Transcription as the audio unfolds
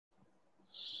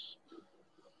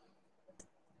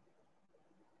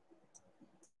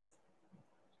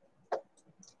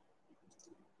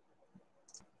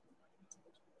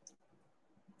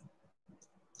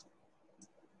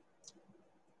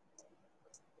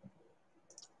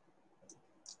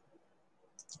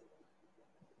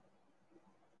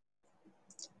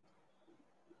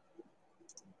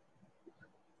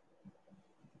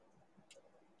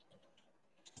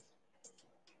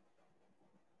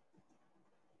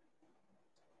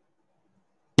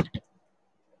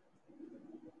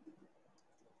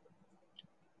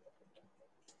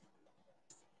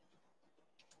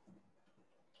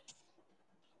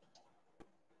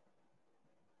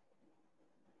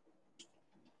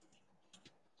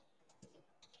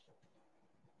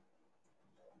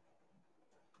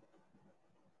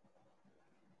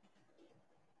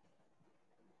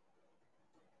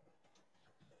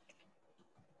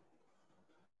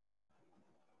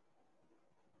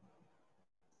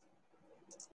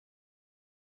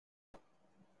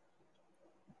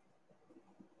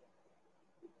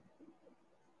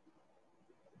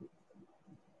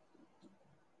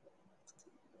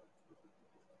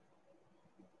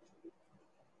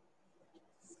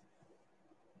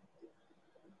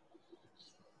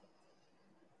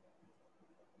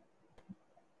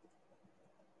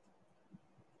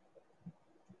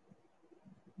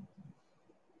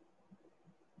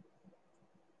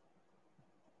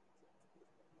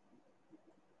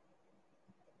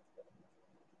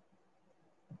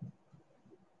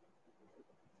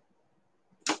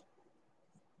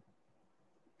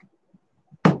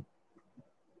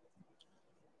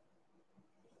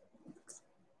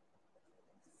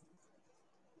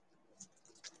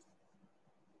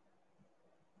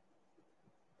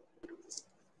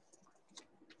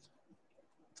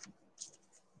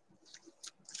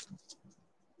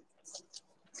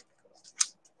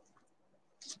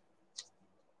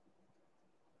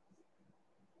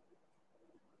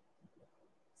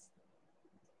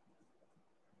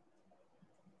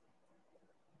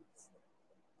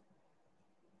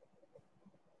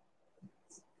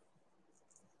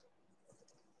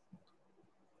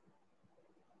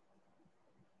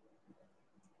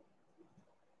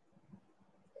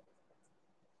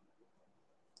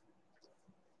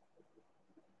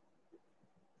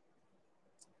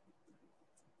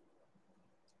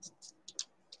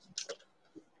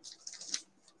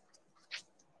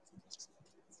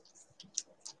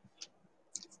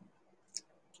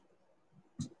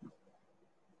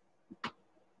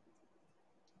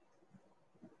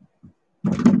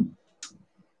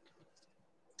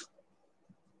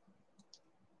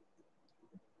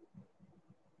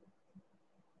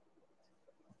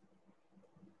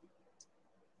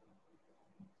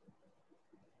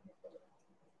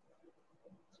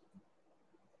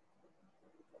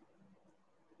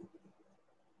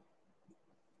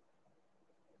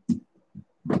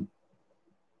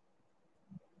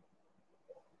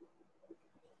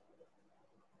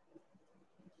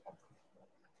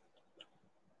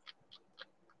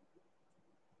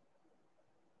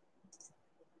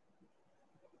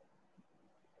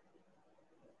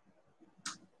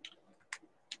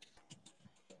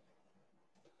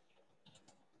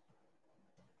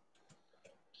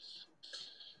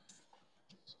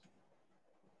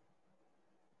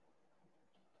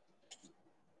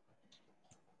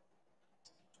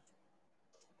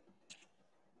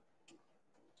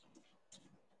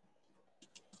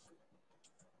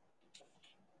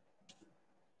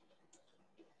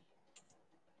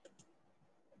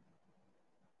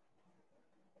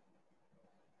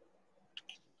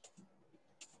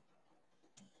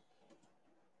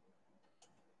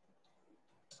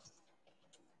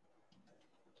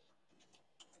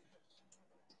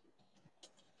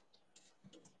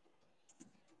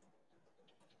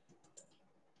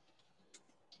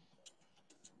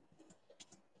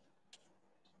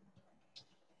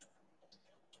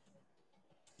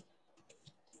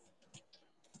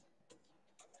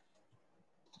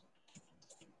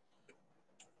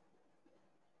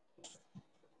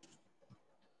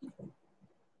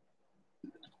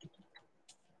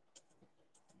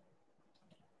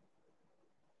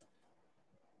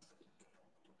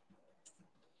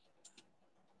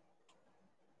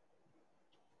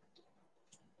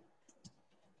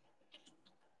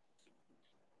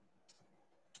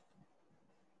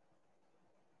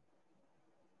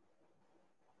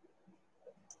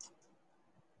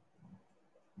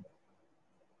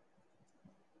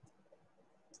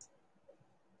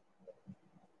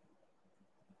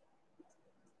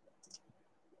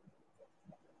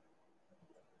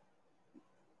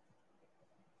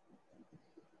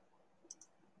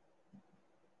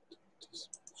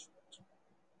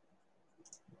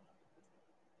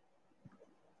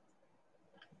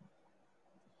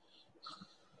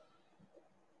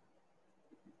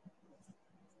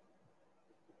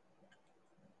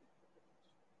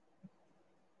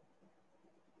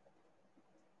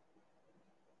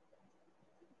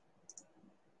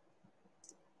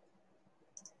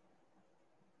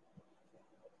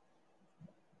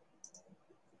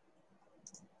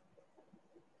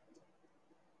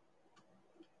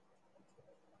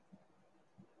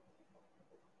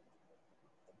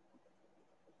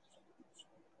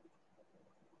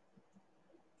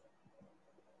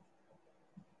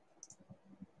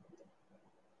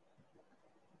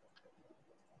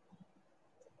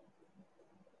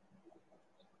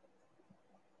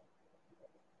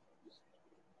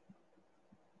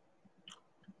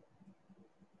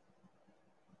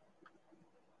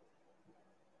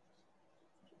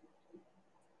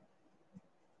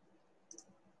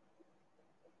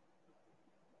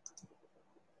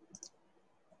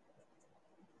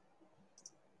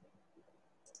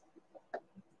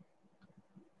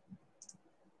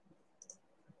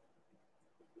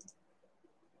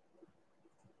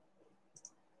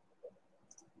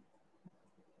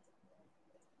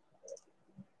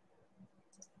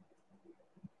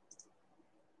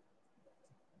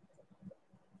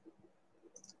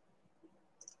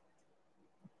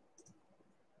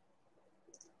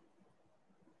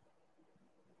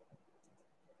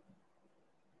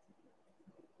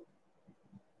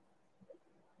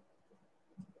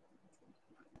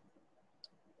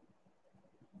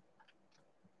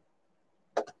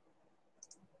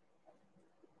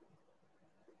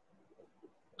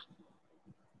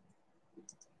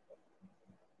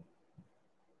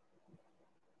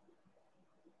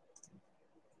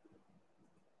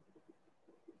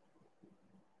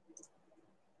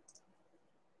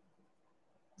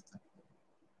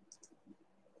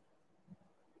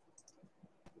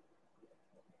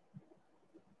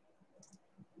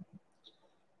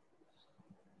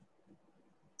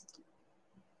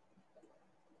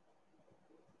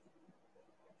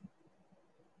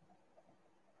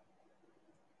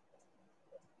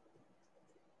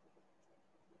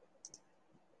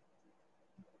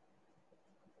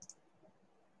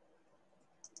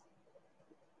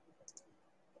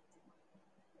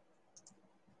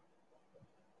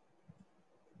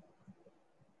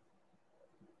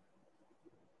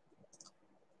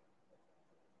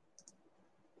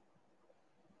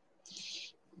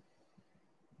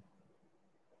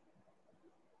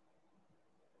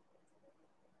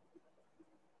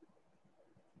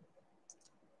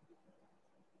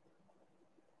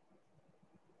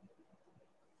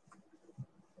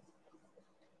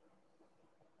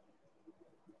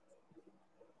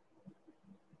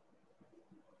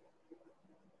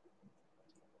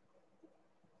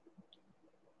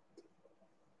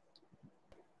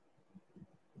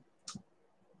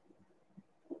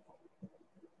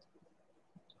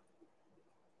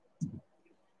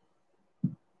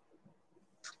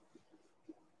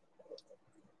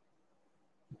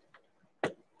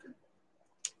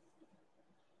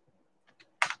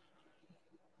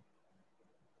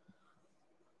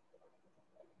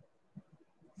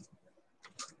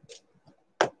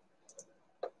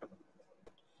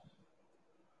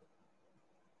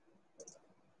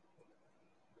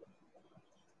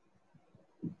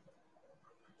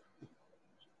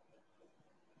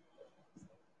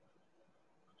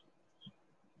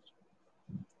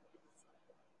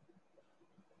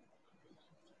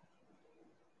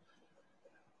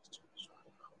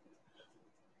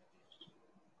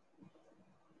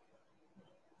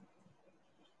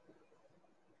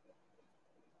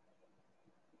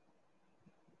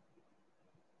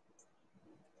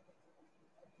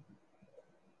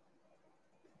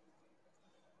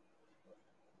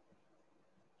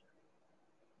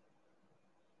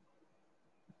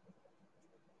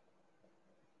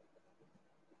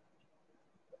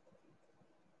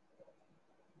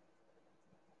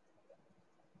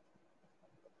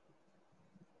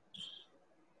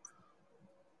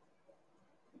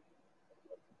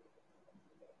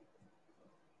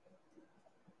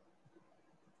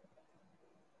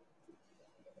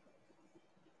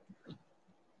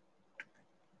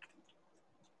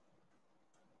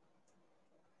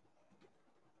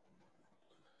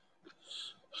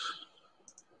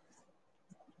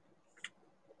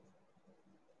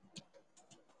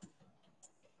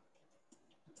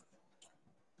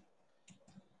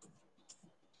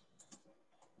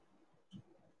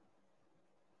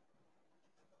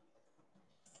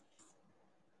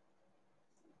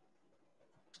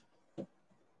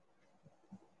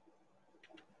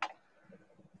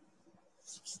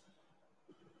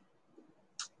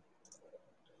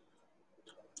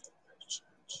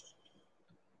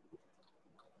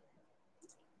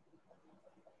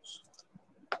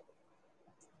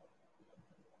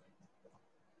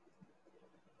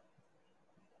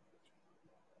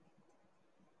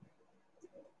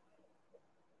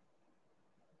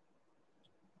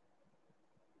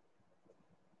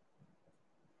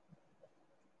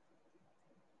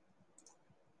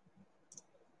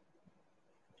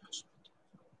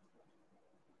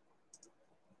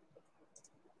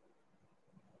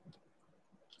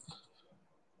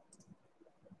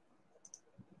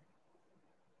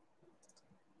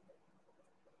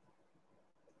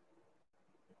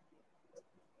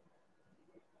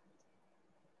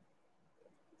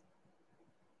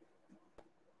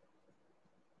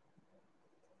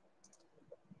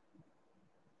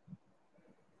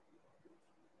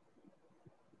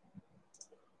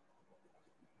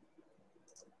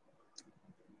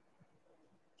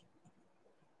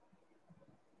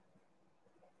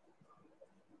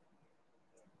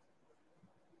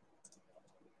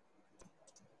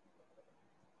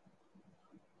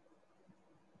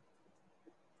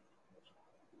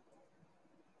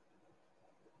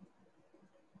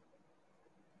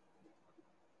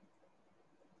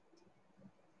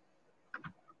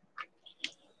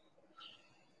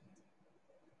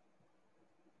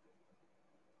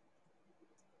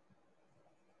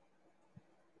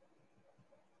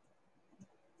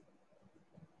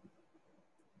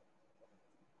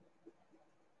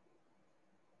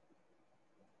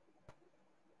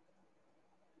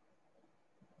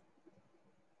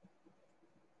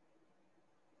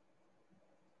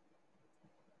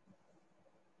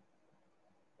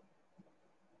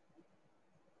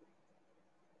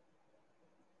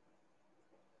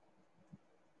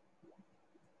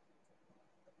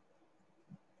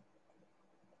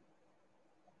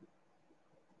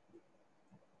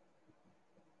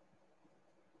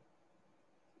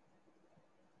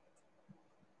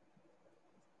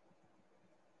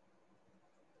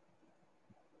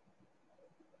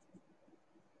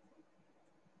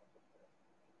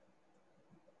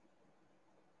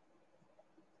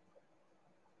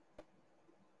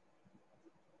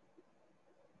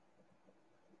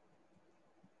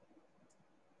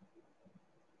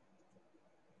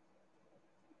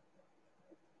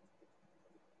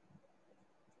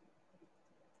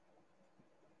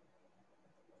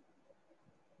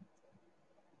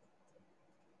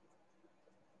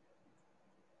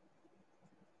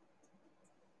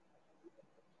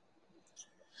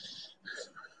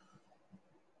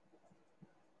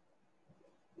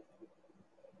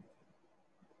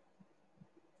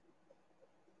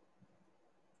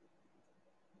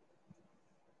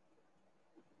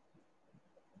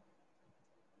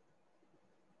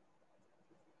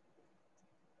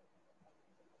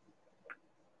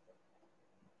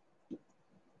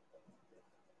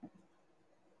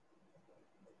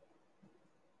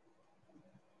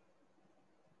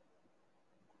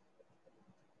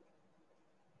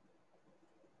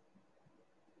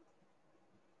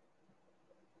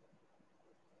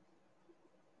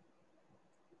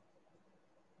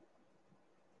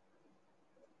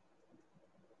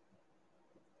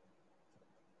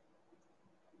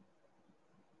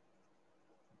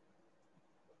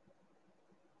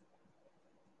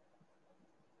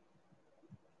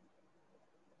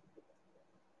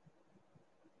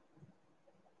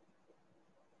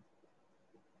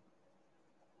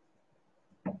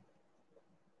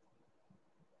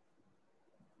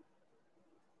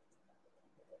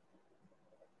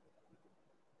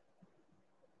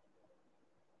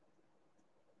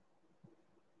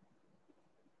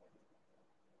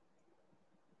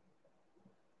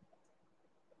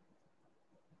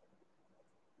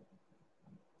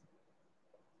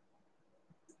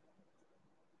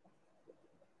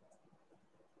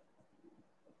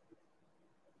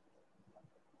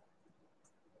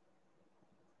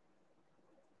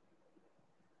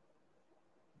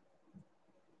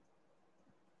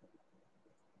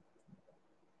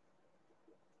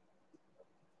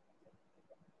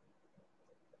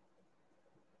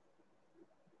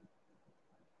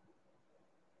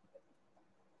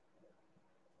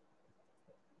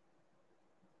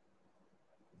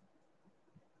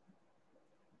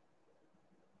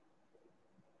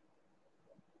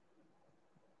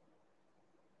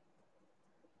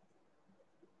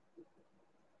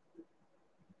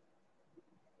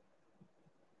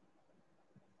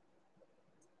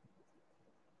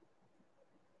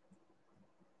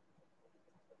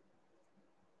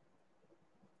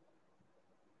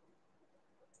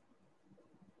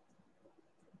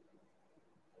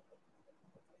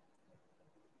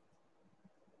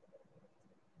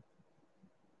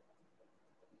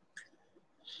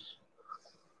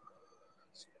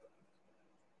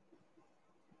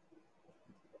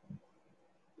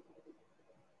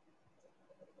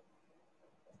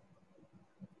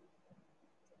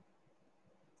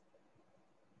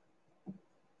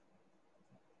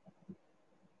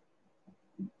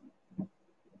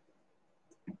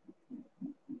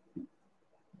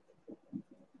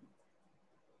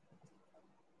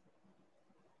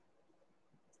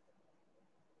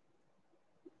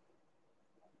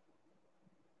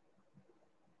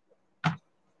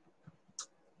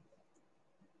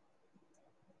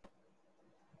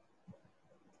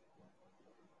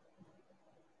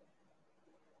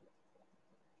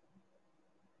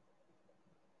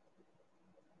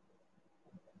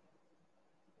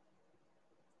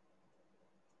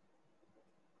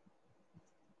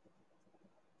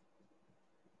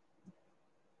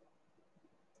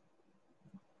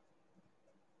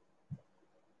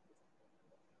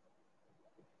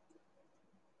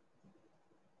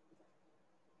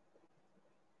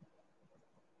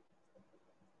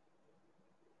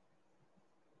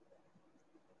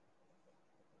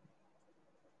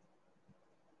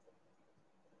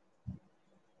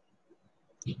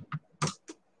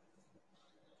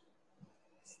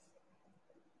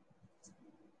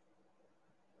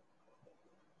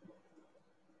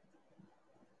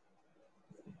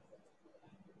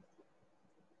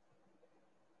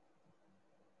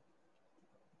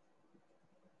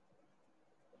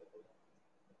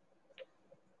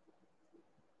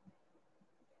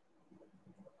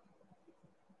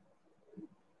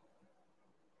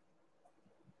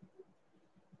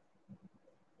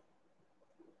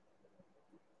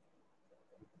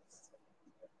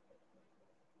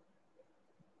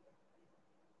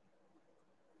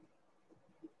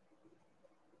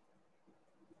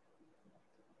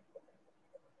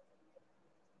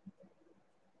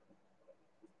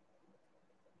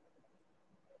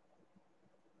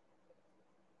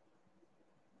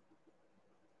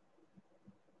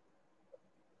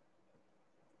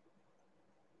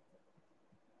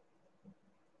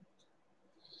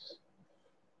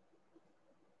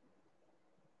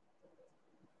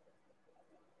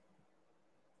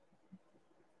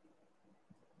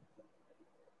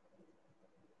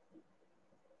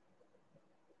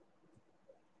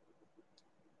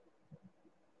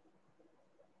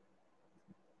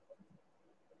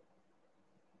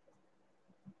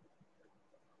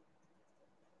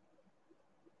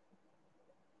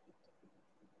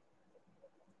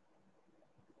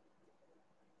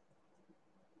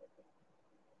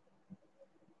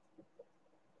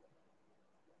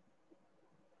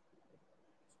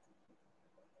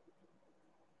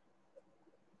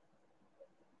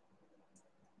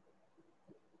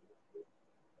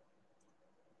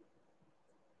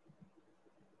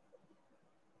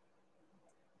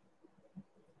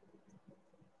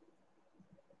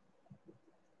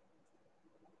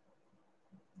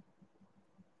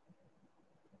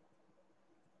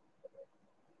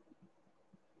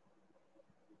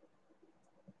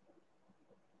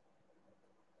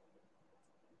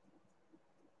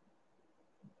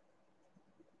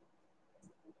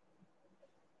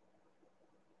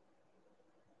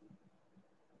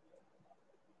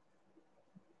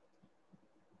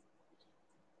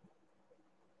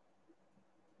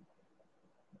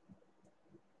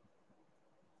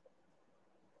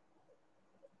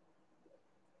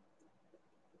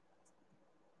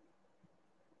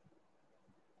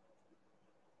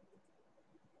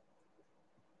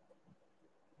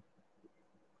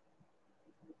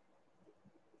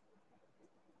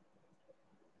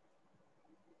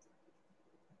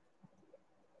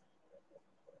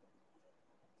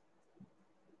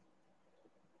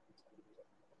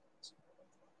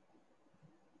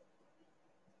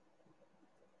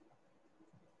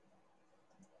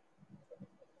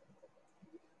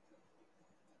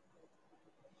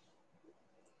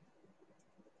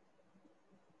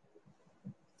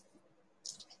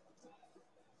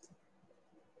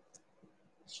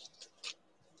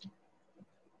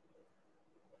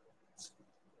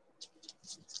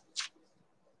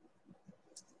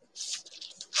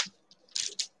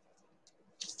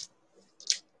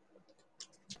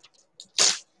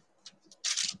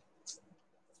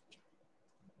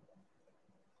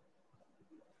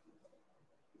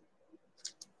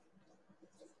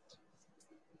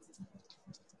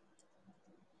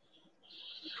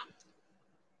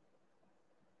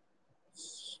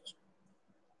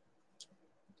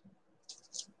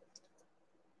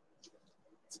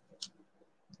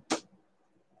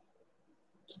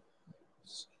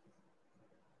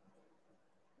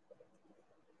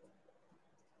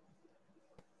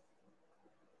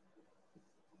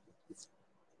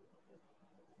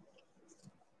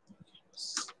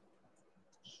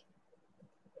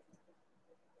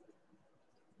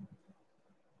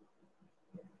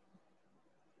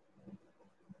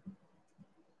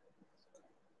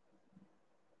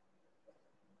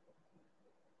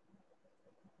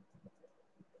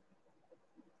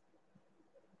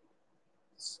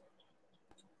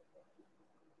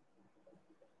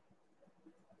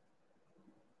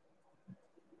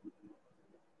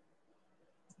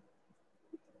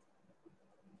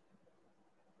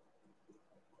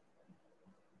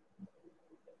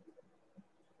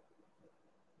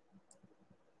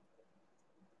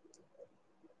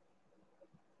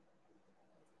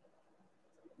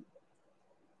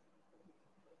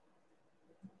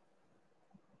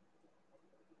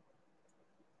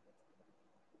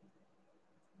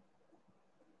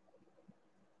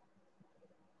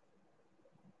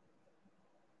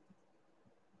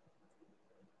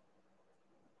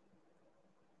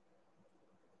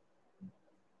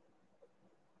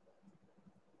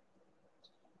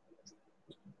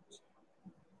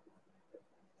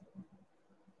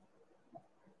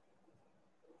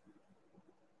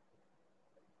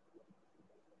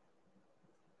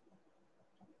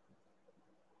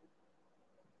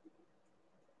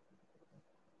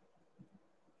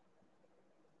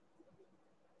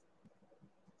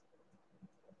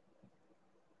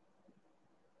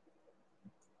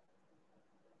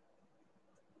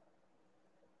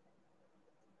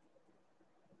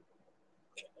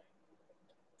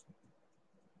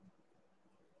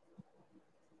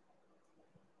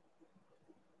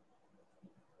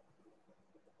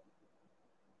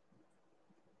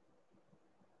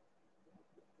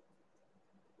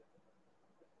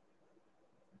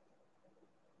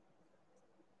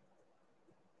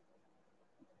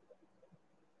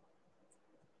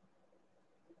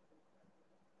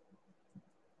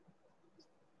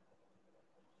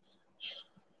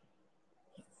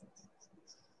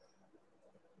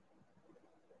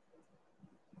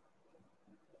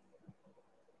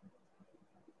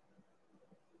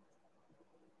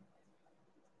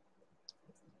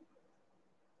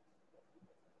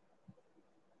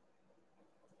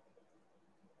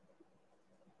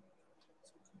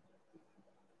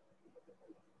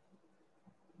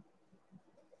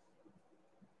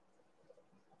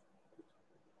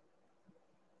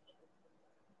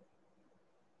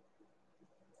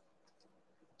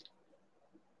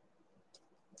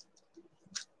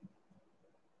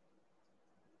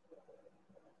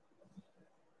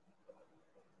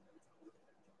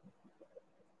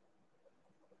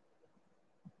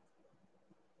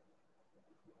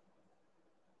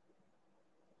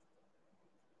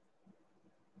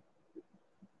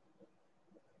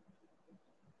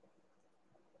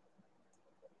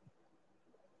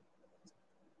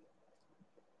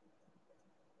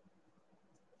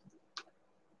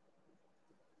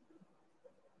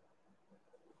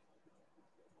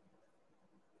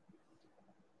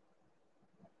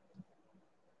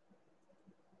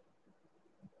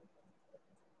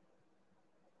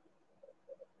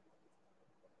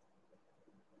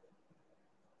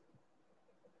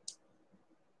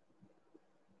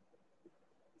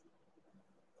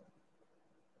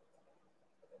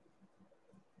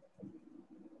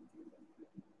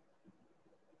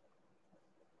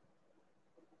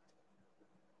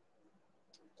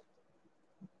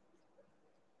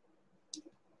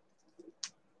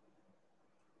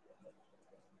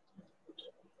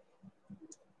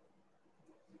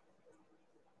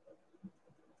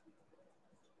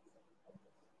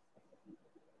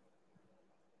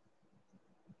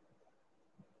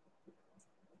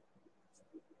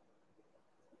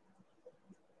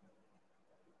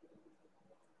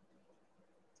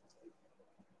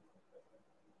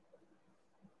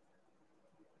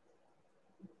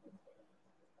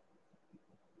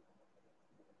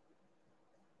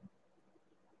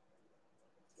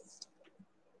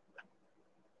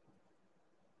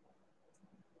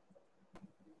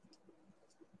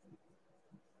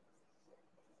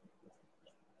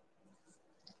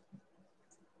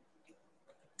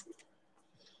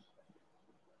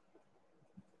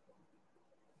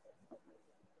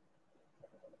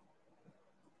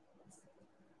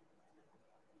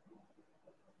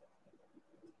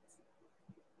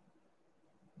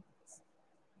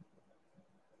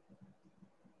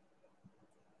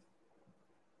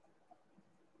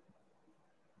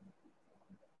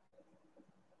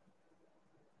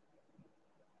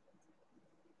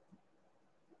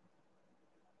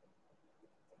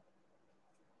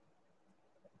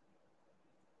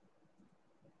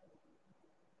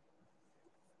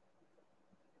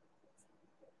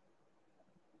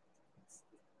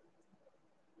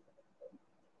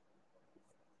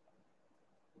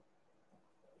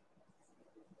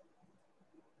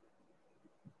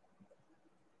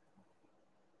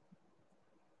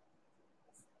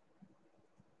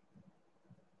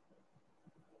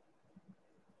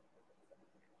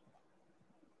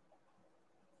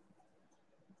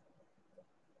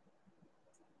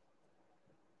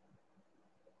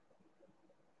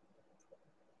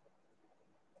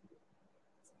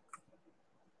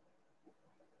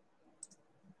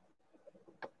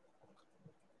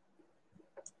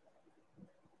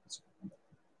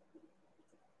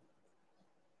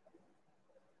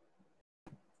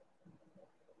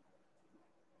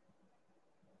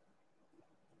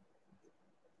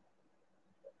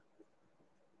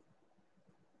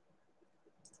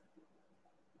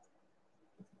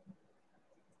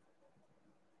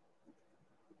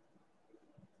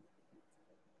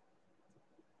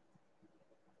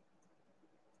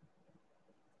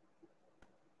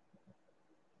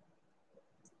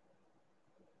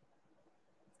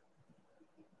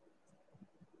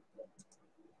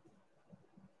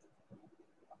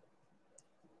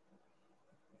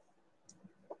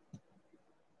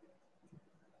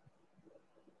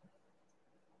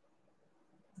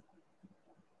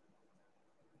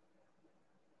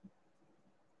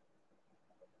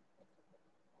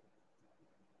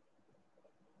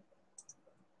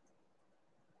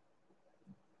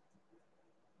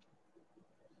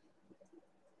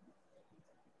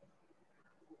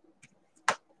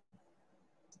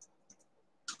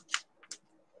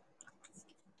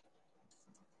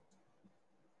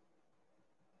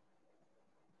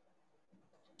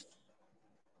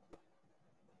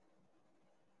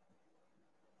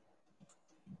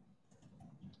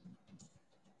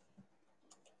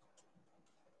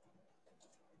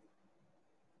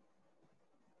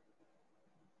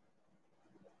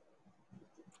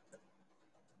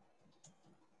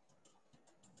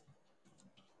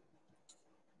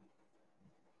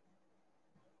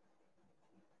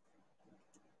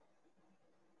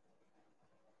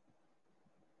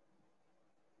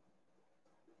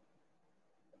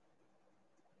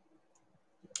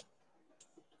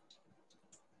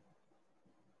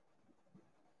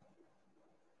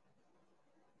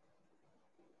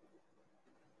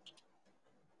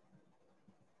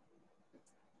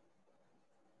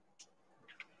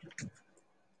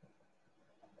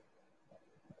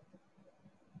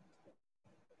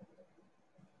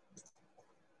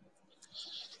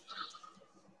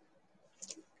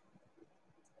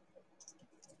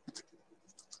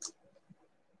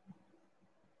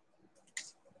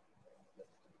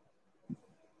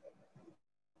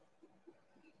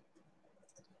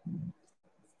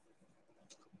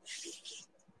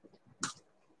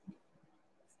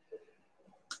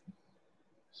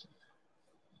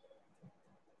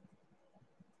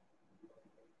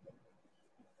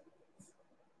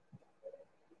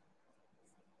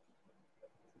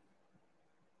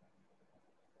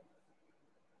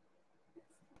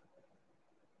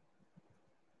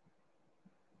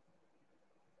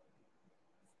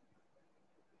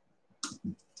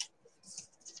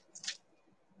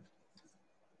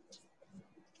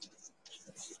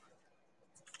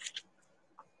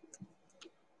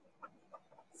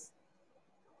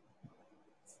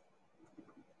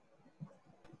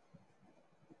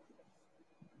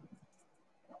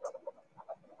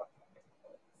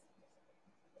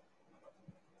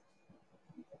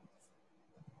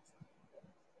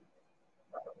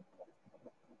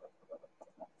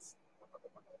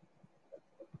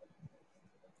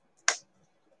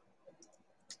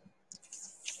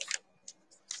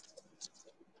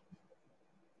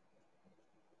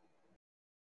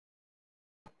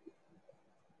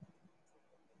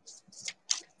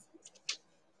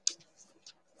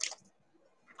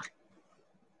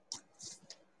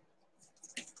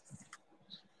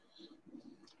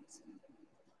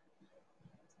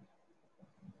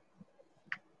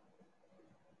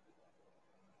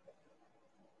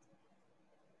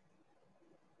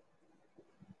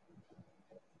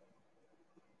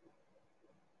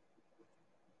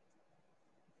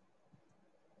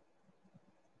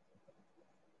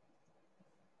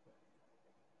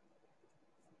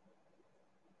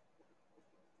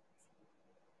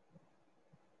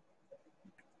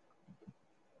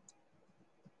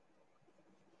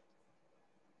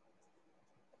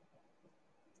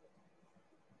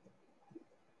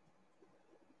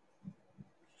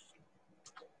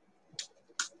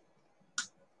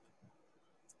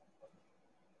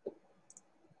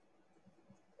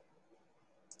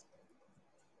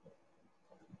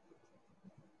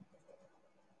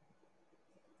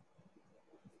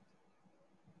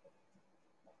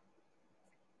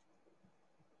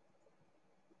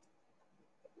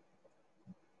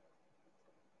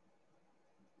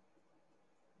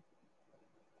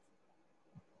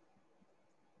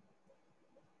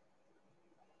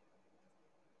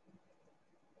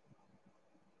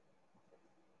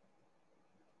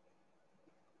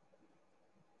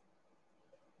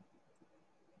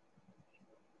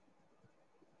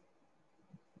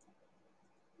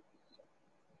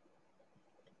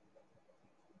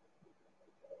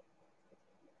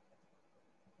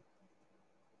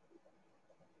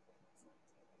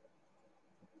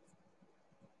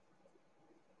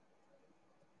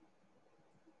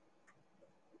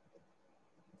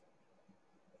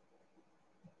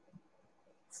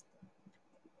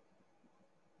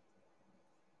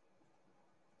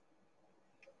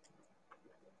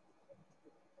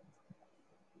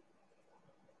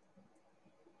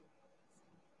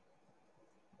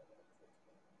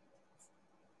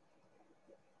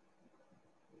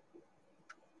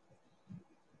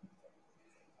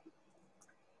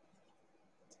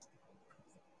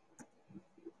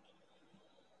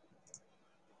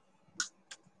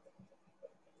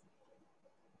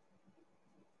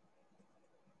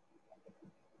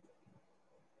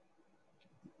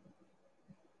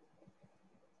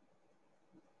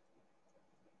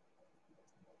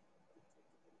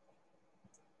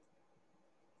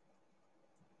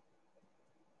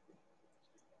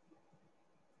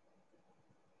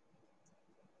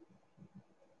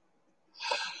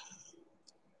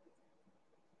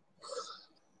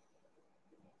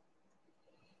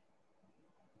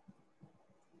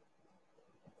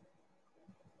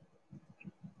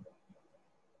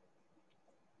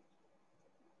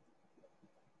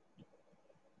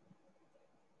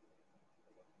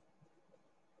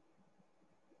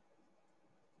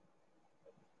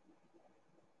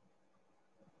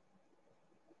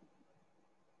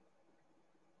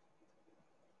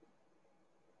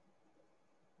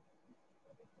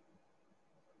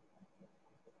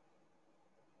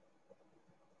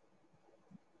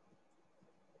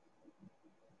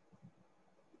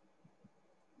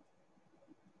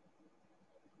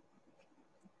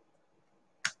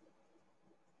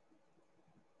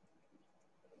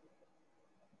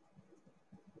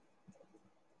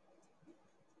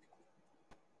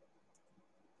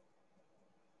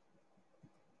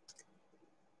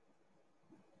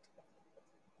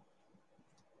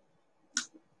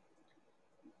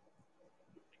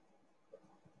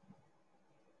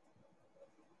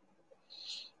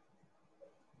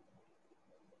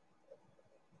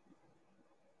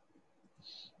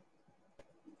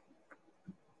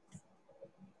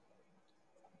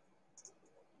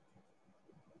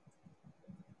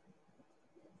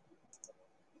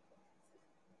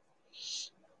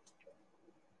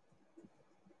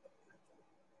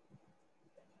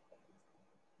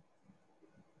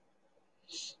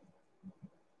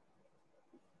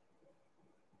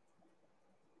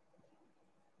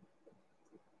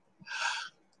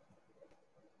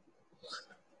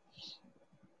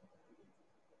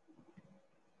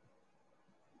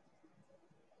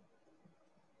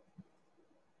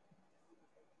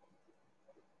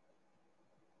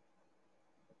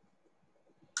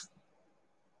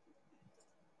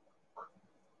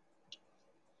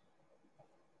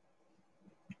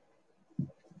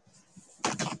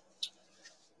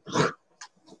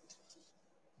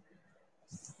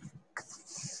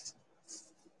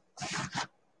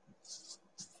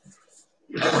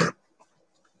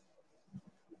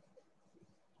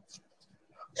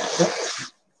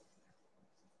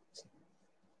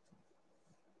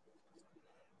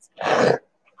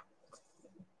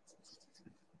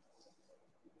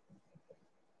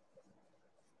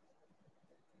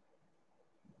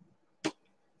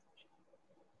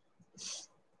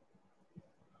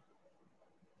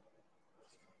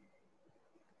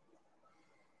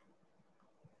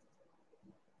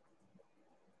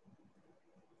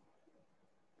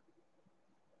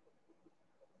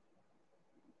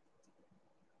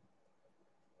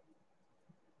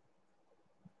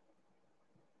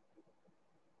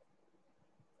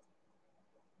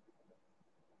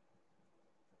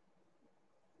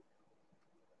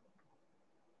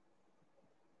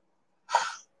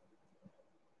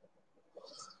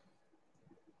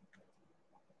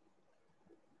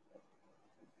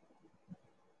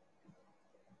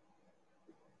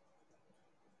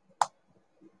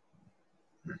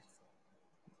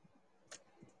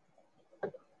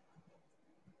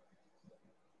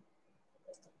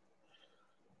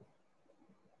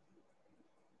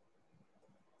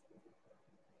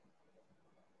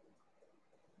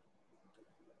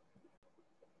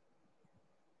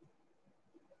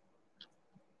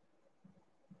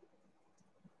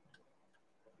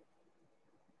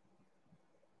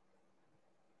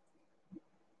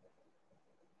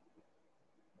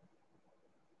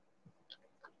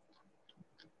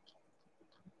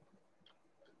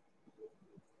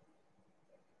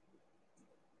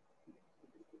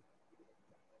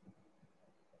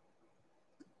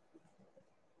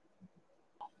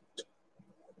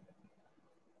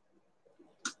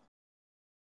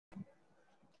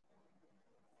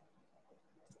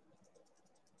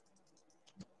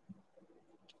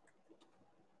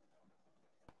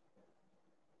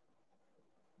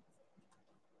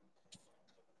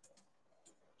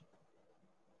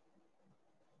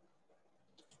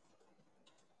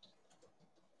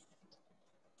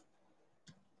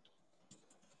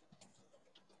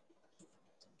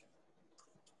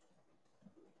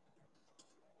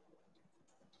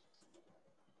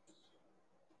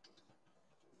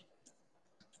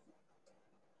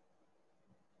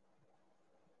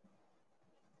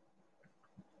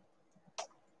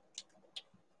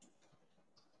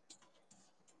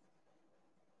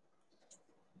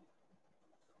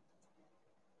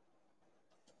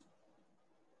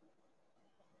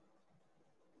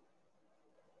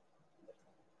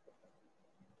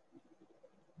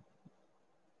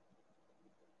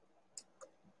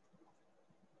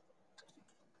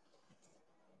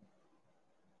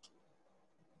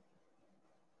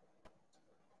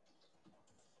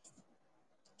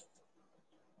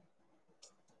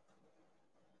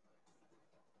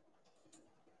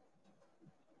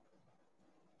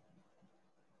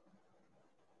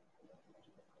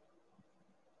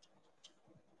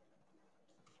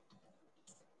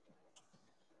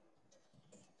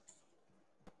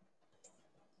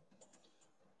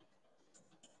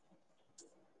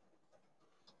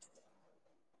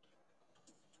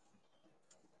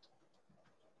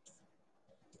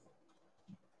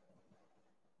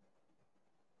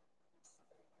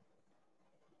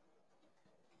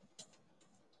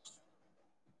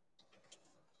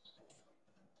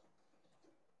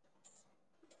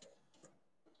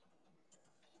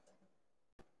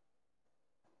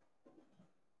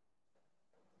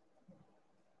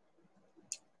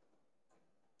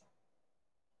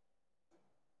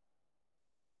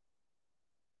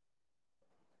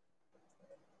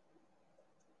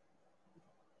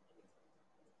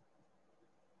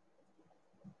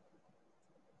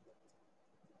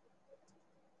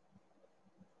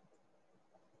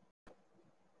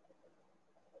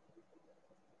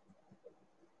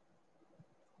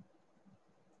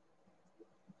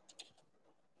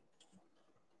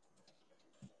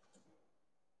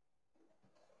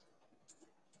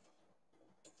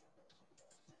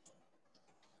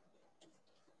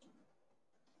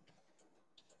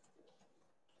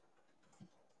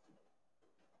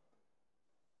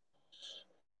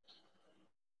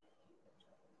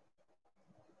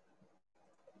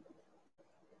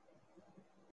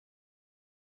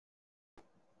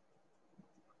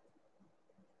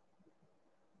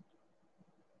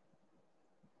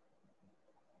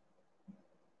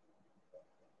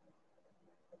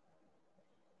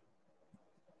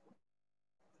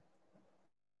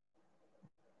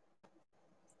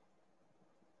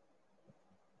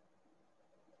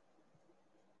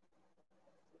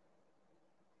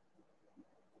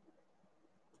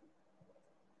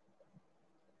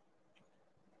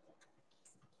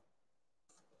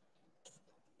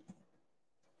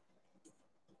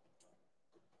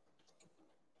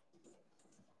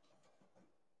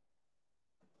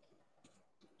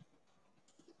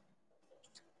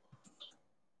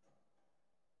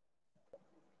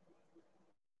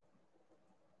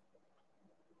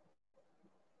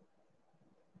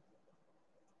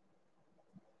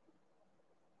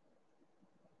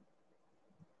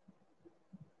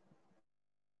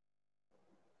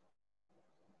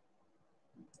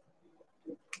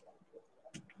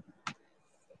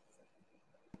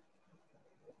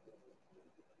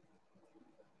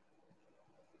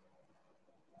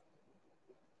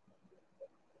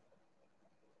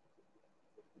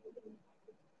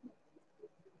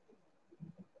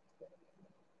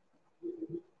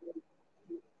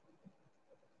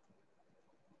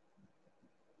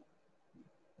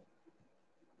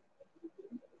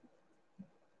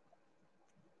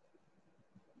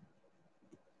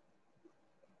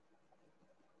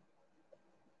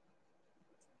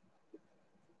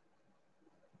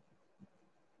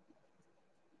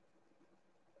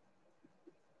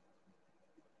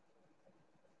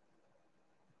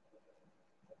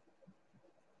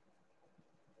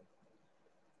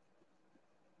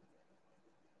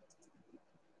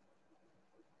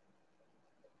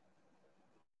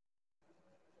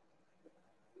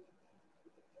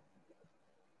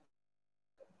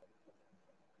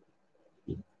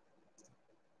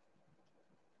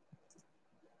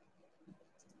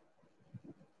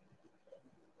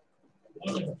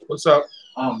What's up?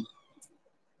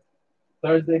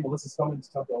 Thursday, Melissa's coming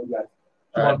to talk to all you guys.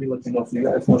 She wanted me to let you know, so you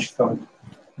guys know she's coming.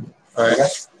 All right. Okay.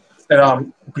 And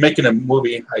I'm making a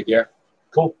movie idea.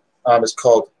 Cool. It's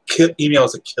called Email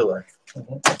is a Killer.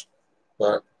 Mm-hmm.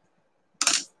 But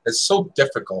it's so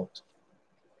difficult.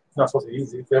 It's not supposed to be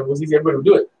easy. If it was easy, everybody would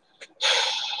do it.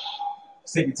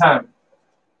 Take your time.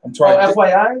 I'm trying. Oh,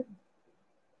 FYI,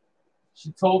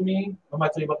 she told me. I'm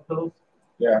not telling you about the pillows.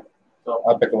 Yeah. So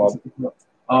I'll pick them up.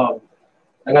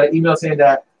 I got an email saying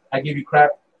that I gave you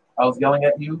crap. I was yelling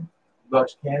at you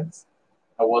about your cans.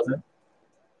 I wasn't.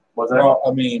 Was I? Well,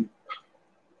 I mean,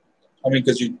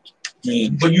 because you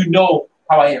mean. But you know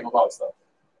how I am about stuff.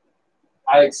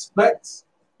 I expect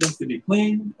things to be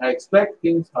clean. I expect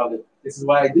things how this is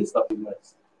why I do stuff for you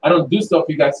guys. I don't do stuff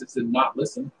for you guys to not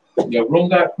listen. Your room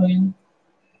got clean.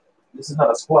 This is not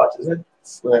a squash, is it?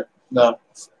 Where? No.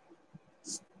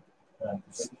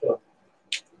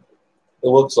 It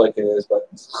looks like it is, but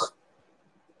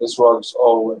this rug's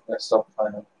all messed up,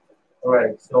 kind of. All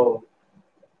right, so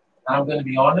I'm going to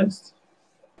be honest.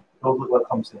 Those look like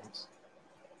cum stains.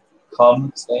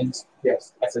 Cum stains?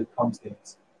 Yes, I said cum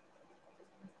stains.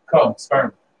 Cum,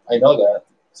 sperm. I know that.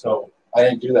 So I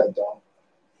didn't do that, though.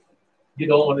 You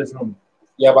don't want this room.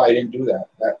 Yeah, but I didn't do that.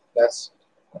 That's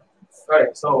all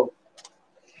right. So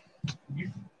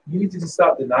you need to just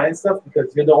stop denying stuff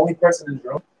because you're the only person in this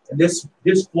room. And this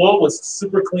floor was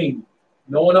super clean.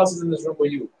 No one else is in this room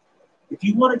but you. If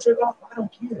you want to jerk off, I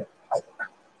don't care.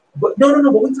 But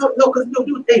no. But we talk because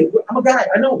dude. Hey, I'm a guy.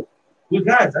 I know. We're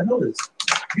guys. I know this.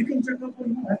 You can jerk off when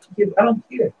you want. I don't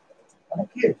care. I don't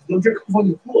care. Don't jerk off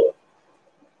on the floor.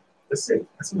 That's it.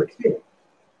 That's what I care.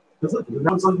 Because look, there's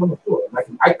not something on the floor.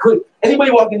 I could.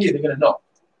 Anybody walking here, they're gonna know.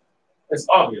 It's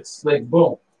obvious. Like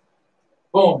boom,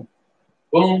 boom,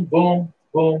 boom, boom,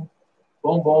 boom,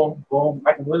 boom, boom, boom.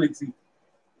 I can literally see.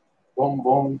 Boom,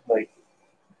 boom. Like,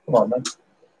 come on, man.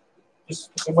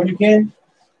 Just when you can,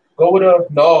 go with a.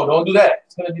 No, don't do that.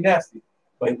 It's gonna be nasty.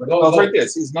 But go. It's right there.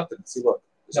 See, it's nothing. See, look.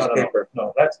 This is paper.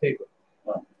 No, that's paper.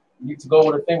 No. You need to go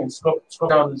with a thing and scrub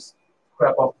down this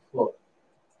crap off the floor.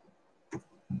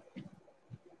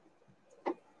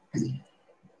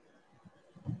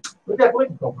 Where'd that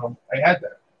blanket come from? I had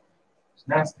that. It's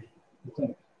nasty.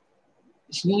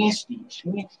 It's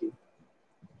nasty.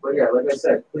 But yeah, like I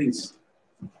said, please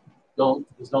don't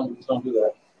do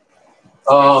that.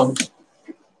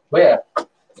 But yeah,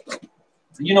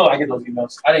 you know I get those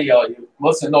emails. I didn't yell at you.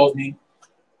 Melissa knows me.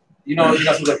 You know you're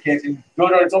not supposed to kids. Jordan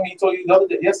already told me. He told you the other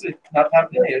day, yesterday, not to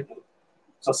have dinner here.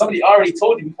 So somebody already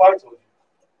told you before I told you.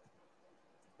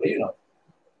 But you know,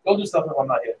 don't do stuff if I'm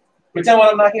not here. Pretend when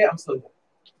I'm not here, I'm still here.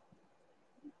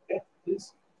 Yeah,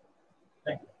 please.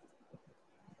 Thank you.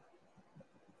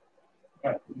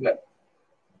 All right, you got it.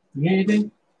 You need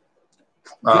anything?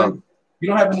 You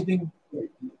don't have anything?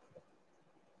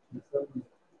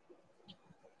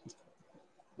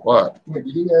 What? Wait,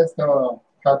 did you ask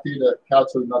Kathy the couch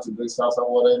not to drink salsa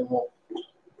water anymore?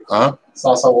 Huh?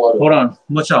 Salsa water. Hold on.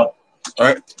 Watch out. All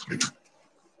right.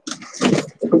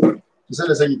 You said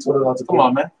they say you told her not to Come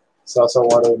on, man. Salsa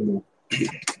water anymore.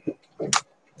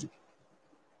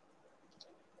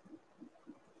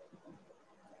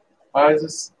 Why is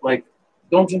this like?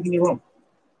 Don't drink in your room.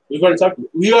 We've already talked.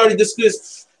 We already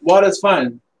discussed water's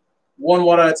fine. One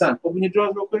water at a time. Open your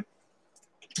drawers real quick.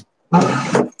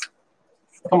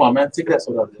 Come on, man. Take that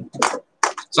soda out there.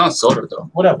 It's not soda though.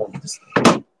 Whatever.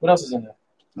 What else is in there?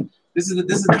 This is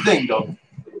the thing though.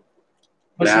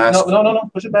 Mask. No.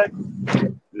 Push it back.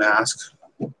 Mask.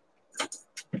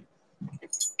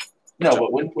 No,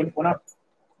 but when I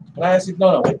ask you,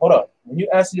 no, wait, hold on. When you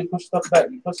ask you to push stuff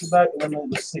back, you push it back and then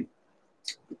let's see.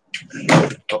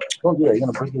 Oh, don't do that. You're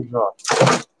gonna break your jaw.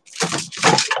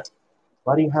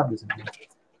 Why do you have this in here?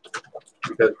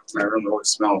 because my room always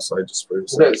smells, so I just spray.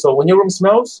 Okay, so when your room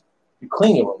smells, you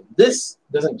clean your room. This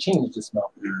doesn't change the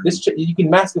smell. This you can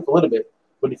mask it for a little bit,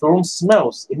 but if your room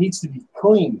smells, it needs to be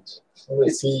cleaned.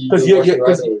 Because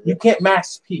you can't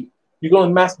mask pee. You're going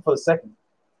to mask it for a second.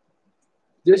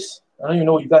 This, I don't even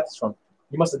know where you got this from.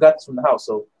 You must have got this from the house,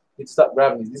 so you need to stop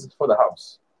grabbing these. This is for the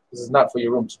house. This is not for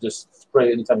your room to just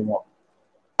spray anytime you want.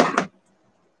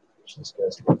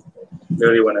 They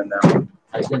already went in now.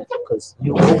 I didn't, because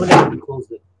you opened it and you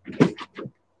closed it.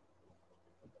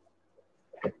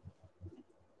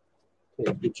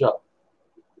 Okay, good job.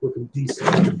 Looking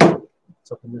decent.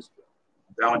 It's up in this one.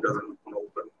 That one doesn't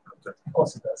open. Of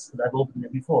course it does, because I've opened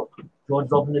it before.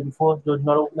 George's opened it before. George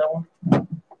not opened that one?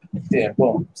 Damn,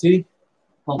 boom. See?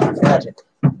 Boom, it's magic.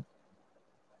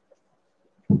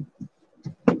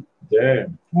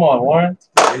 Damn. Come on, Warren.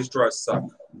 These drawers suck.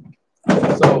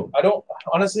 So, I don't,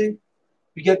 honestly,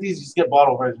 you get these, you just get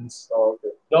bottle versions. Oh,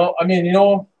 okay. No, I mean, you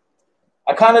know,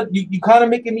 I kind of, you kind of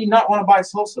making me not want to buy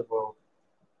salsa, bro.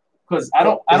 Because I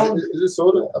don't. Is it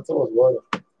soda? I thought it was water.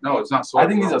 No, it's not soda. I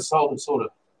think these are soda.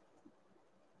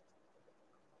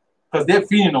 Because they're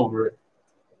feeding over it.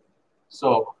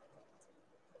 So,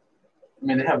 I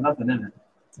mean, they have nothing in it.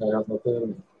 Yeah, that's nothing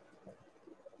in it.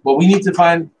 But we need to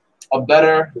find a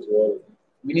better. It's water.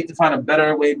 We need to find a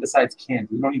better way besides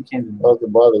cans. We don't need cans anymore. That's the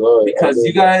bottle, all right. Because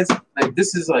you guys,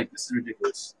 this is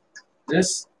ridiculous.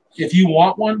 This, if you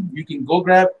want one, you can go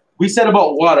grab. We said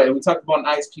about water, and we talked about an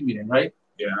ISP meeting, right?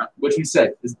 Yeah. Which we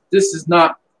said this is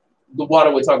not the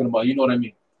water we're talking about. You know what I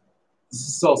mean? This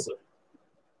is salsa.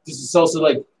 This is salsa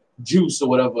like juice or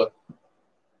whatever.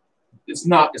 It's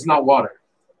not water.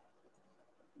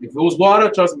 If it was water,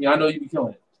 trust me, I know you'd be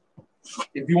killing it.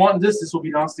 If you want this will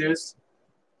be downstairs.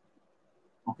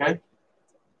 Okay?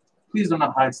 Please do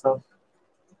not hide stuff.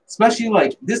 Especially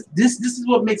like this is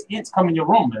what makes ants come in your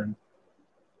room, man.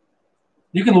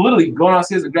 You can literally go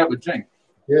downstairs and grab a drink.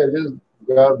 Yeah, just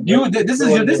grab.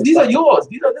 These are yours.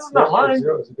 This is not mine.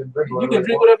 Yours. You can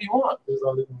drink whatever you want. There's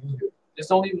only me here.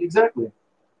 It's only exactly.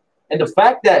 And the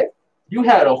fact that you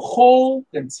had a whole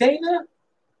container,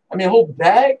 I mean a whole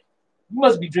bag, you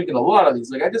must be drinking a lot of these.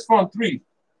 Like I just found 3.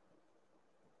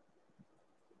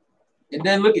 And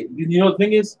then look at, you know the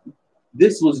thing is,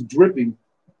 this was dripping.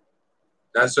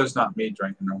 That's just not me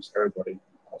drinking. That was everybody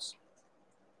else.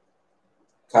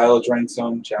 Kyle drank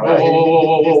some.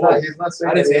 Whoa. He's not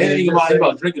saying I didn't say anything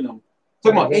about drinking them. I'm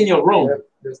talking about in your room.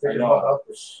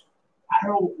 I don't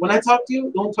know. When I talk to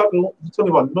you, don't tell me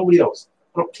about nobody else.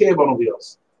 I don't care about nobody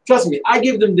else. Trust me, I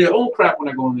give them their own crap when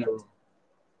I go in their room.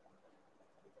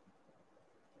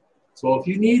 So if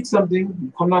you need something,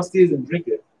 you come downstairs and drink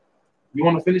it. You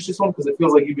want to finish this one? Because it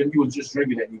feels like you were just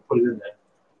drinking it and you put it in there.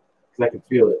 Because I can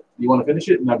feel it. You want to finish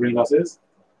it and I bring it downstairs?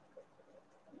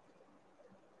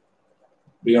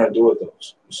 What are you going to do with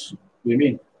those? What do you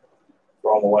mean?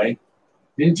 Throw them away?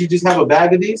 Didn't you just have a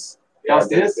bag of these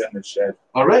downstairs? Yeah, in the shed.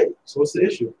 All right. So what's the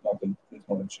issue? Nothing. There's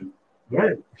no issue. All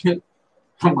right.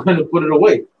 I'm going to put it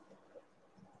away.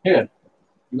 Here.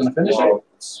 You going to finish it?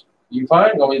 You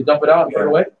fine? Want me to dump it out and put it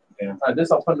away? Yeah. All right.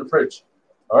 This I'll put in the fridge.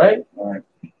 All right? All right.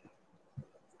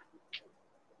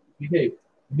 Behave.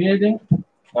 You need anything?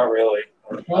 Not really.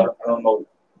 I don't know.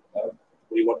 What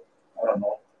do you want? I don't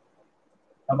know.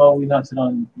 How about we not sit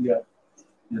on the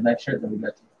next shirt that we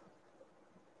got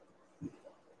you?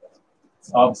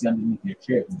 It's obviously underneath your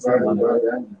chair.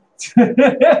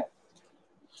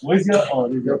 Where's your? Oh,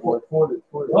 there's your boy. Hold it.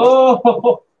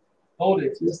 Oh, hold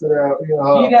it. Just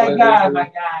that guy, my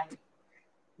guy.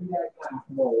 Be that guy.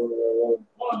 No,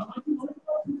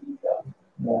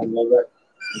 I love that.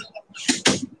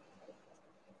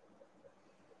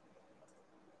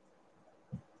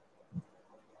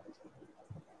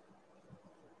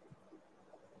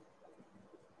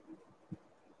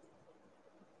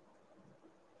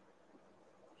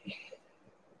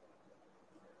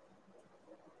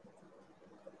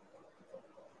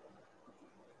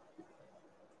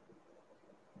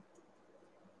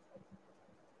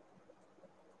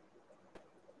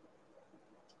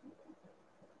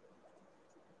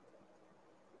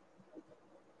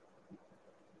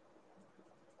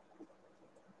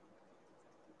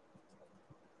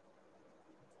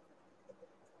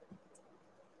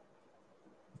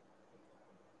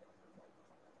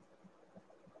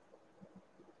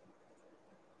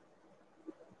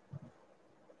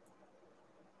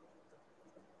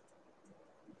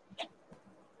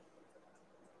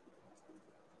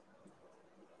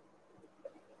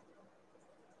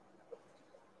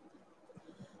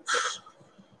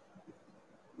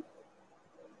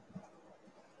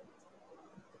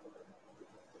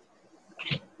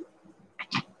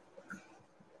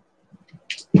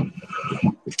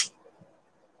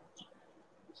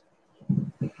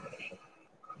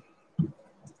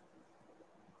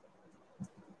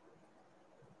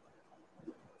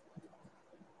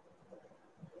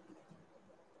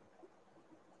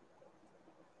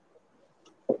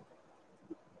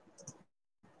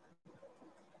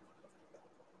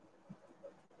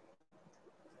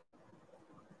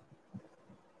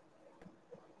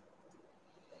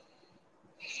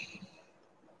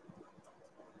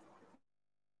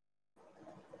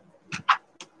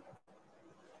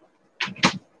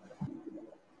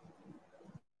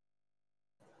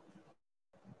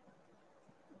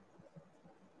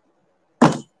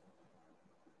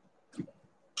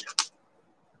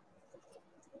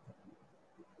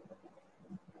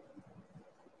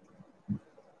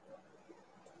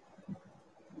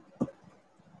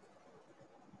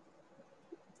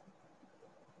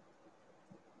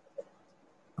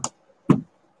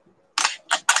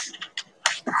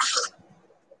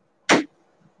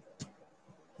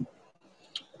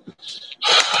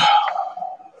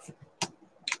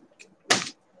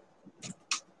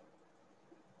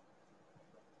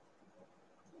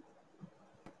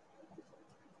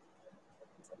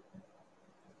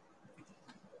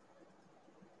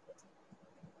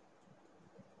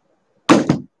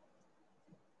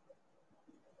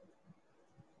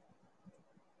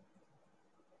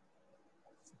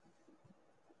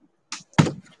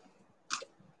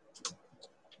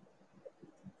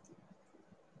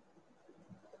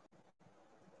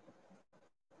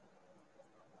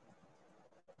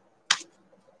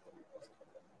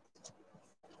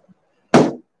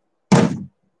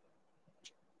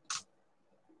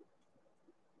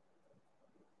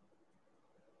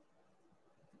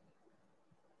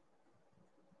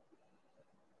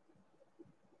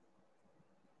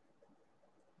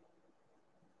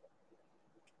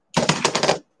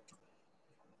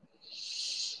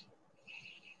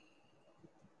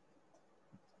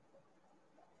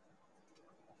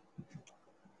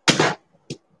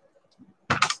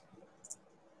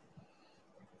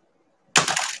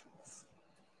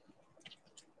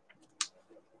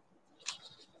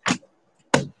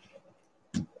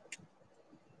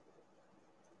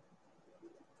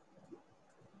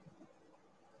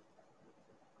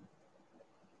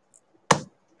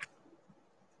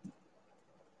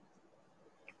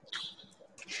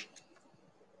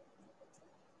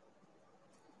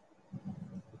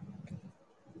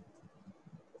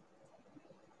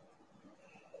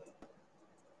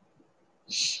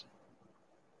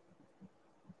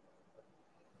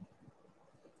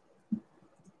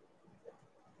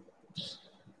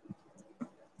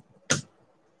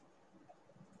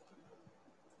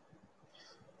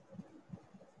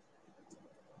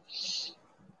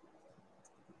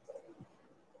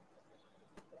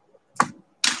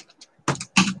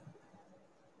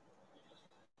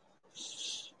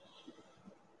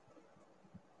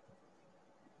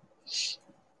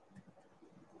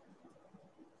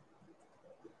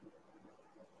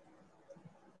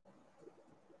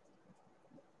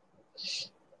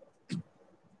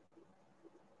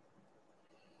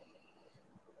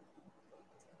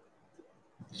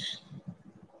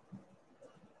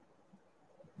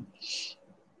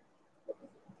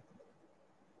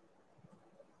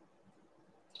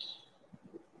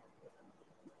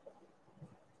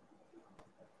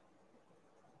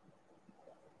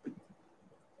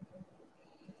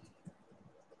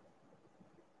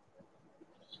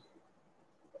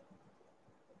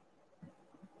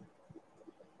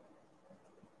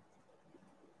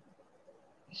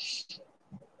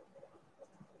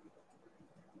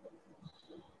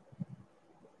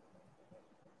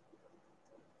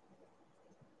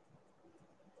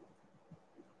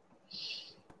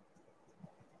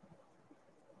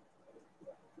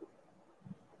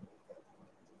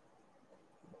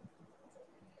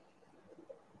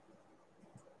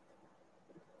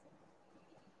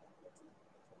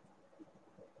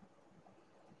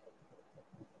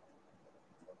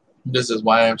 This is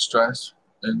why I'm stressed,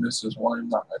 and this is why I'm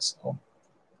not myself.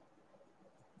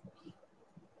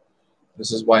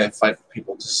 This is why I fight for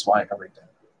people. This is why everything.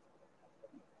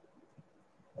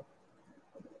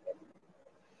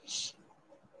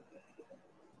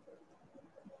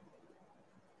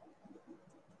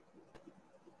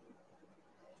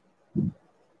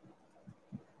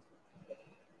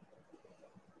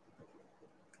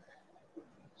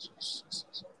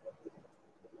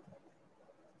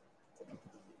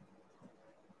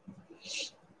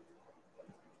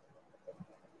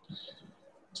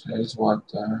 Today's what?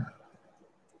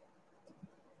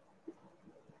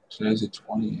 Today's the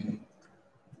 28th.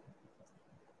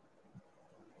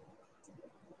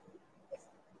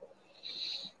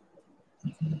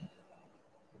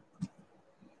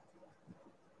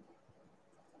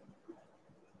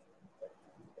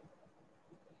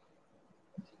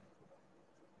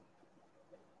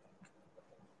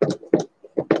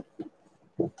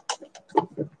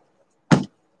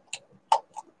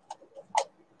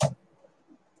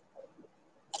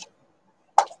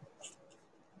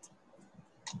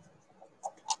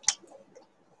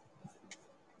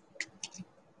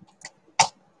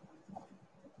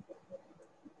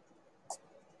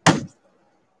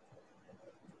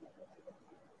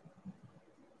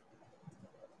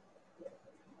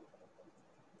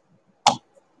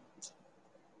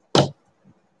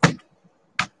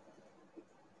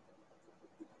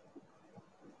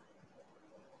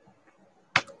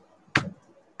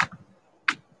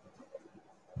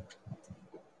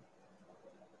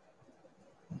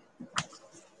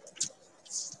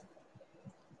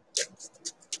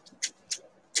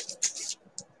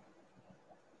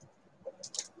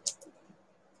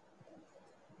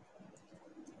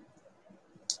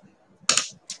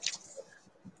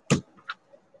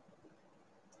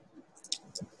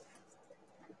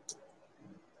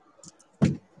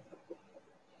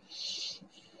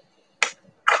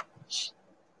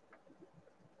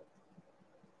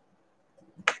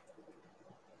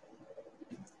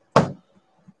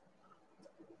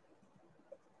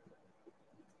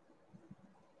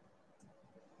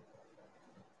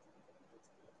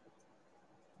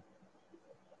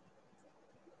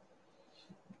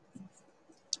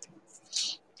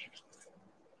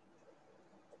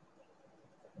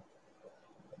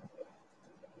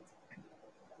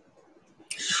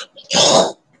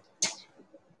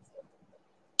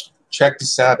 Check the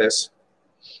status.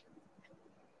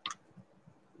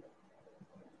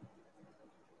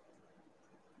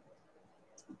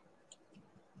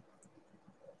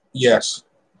 Yes.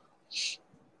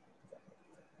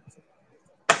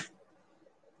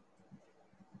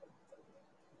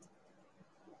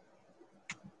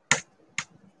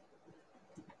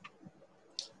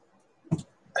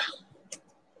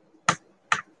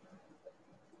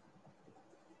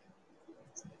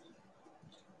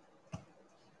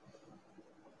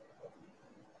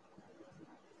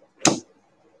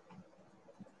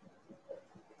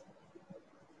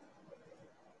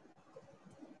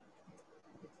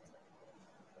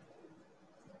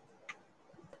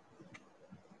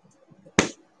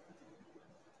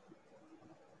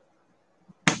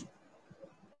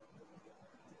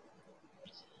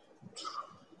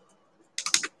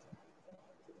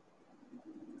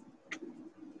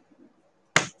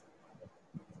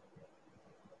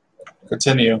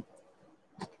 Continue.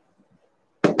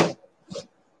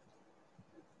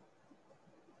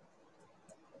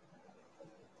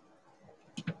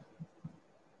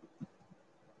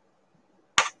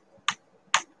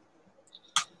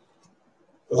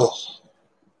 Ugh.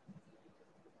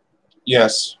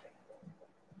 Yes.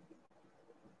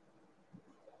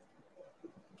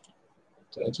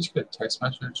 Did I just get a text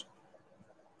message?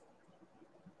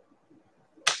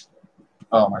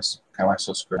 Oh, am I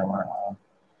so screwed?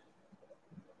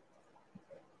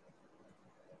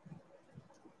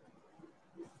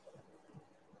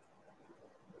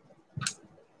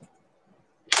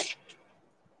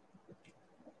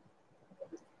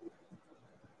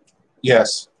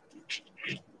 Yes.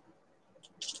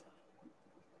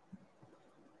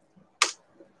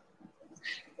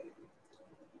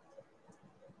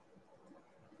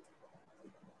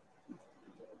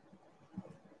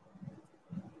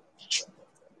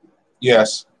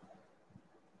 Yes.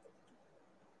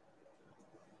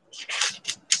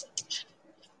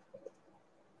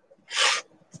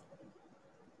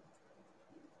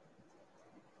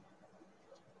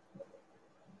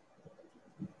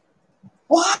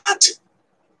 What?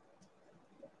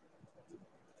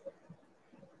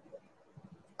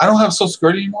 I don't have Social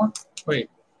Security anymore? Wait.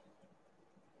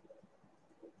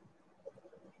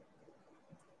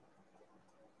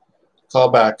 Call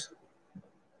back.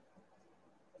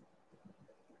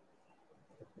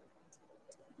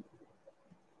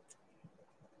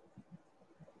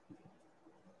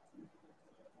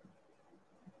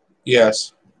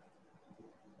 Yes.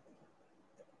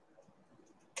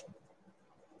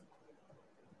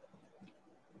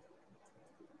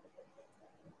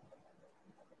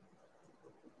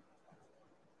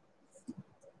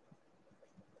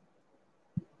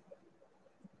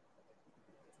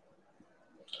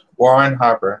 Warren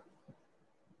Harper.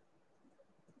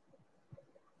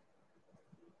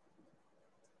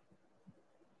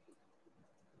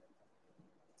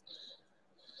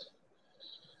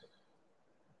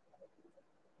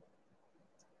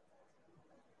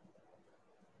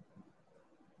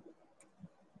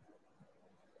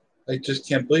 I just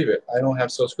can't believe it. I don't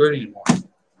have Social Security anymore.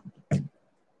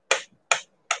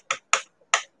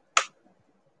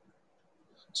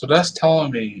 So that's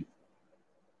telling me,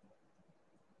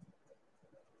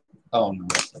 oh no.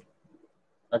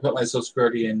 I put my Social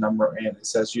Security number in. It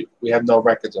says we have no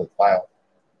records of the file.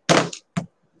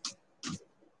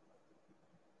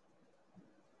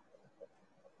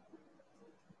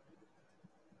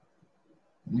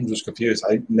 I'm just confused.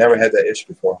 I never had that issue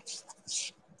before.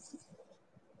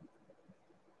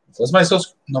 Was my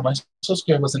Social? No, my Social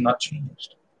Security wasn't not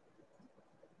changed.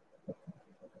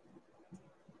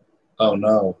 Oh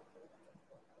no.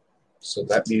 So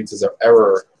that means there's an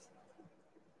error.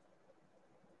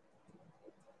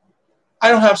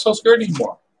 I don't have Social Security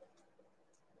anymore.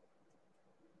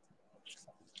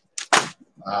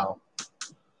 Wow.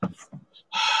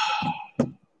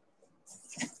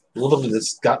 Look at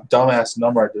this dumbass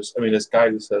number. This guy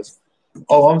who says,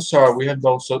 "Oh, I'm sorry, we have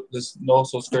no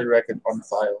Social Security record on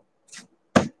file."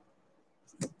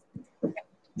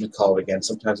 Let me call it again.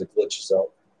 Sometimes it glitches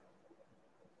out.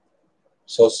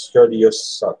 Social Security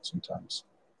just sucks sometimes.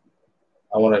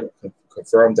 I want to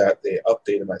confirm that they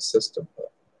updated my system, but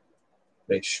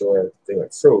make sure they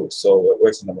went through. So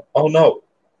where's the number? Oh no!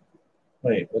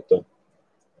 Wait, what the?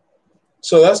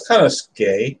 So that's kind of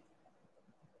gay.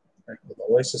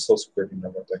 Where's the Social Security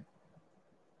number thing?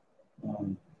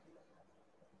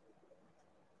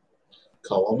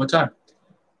 Call one more time.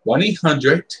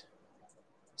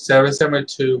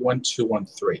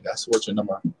 1-800-772-1213. That's what's your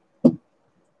number.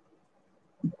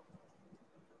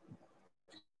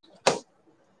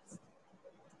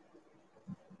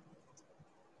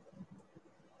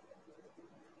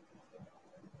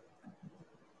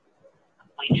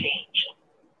 Change.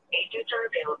 Agents are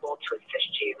available to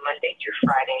assist you Monday through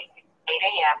Friday, 8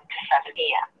 a.m. to 7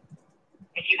 p.m.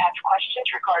 If you have questions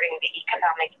regarding the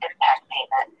economic impact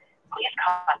payment, please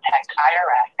contact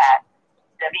IRS at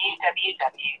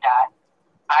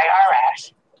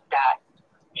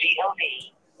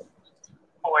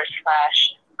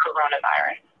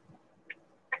www.irs.gov/coronavirus.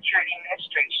 Security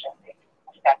Administration takes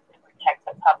steps to protect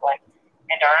the public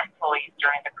and our employees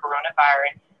during the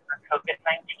coronavirus or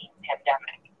COVID-19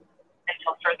 pandemic.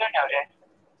 Until further notice,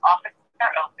 offices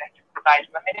are open to provide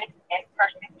limited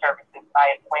in-person services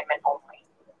by appointment only.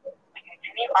 We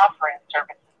continue offering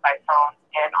services by phone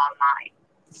and online.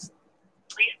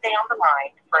 Please stay on the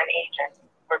line for an agent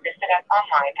or visit us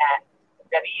online at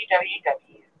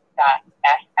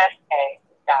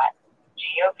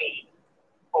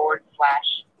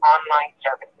www.ssa.gov/online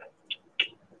services.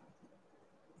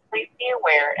 Please be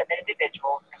aware of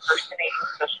individuals impersonating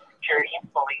Social Security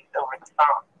employees over the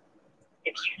phone.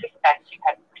 If you suspect you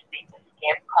have received a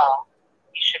scam call,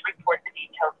 you should report the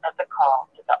details of the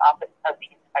call to the Office of the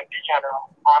Inspector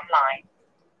General online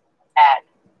at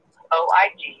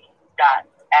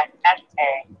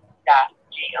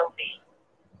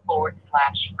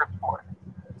oig.ssa.gov/report.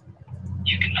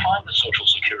 You can find the Social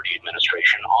Security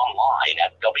Administration online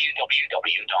at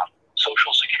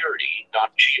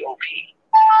www.socialsecurity.gov.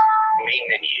 Main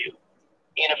menu.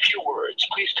 In a few words,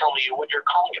 please tell me what you're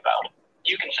calling about.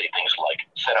 You can say things like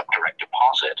set up direct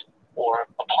deposit or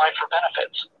apply for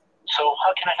benefits. So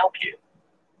how can I help you?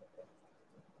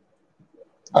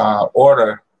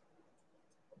 Order.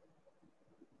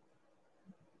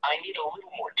 I need a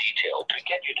little more detail to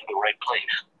get you to the right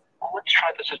place. Let's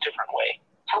try this a different way.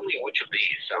 Tell me which of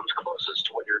these sounds closest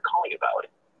to what you're calling about.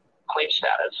 Claim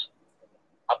status.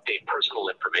 Update personal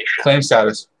information. Claim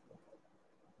status.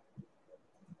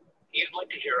 You'd like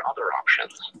to hear other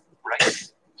options,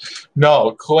 right?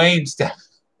 No, claim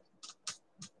status.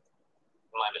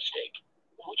 My mistake.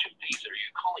 Which of these are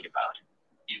you calling about?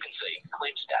 You can say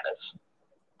claim status,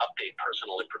 update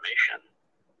personal information,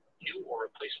 new or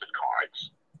replacement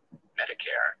cards,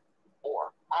 Medicare,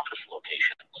 or office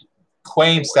locations.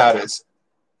 Claim status.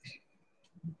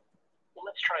 Well,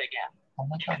 let's try again. Oh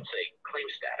my You God. can say claim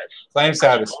status. Claim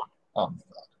status. Oh my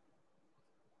God.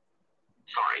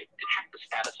 Sorry, to check the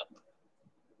status of.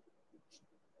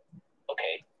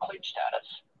 Okay, claim status.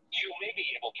 You may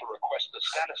be able able to request the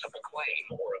status of a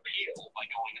claim or appeal by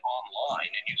going online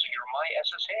and using your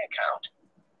MySSA account.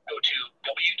 Go to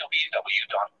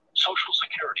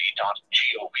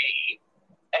www.socialsecurity.gov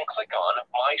and click on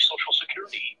My Social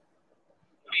Security.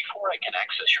 Before I can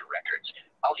access your records,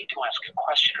 I'll need to ask a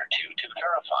question or two to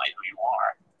verify who you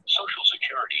are. Social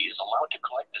Security is allowed to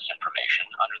collect this information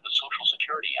under the Social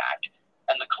Security Act,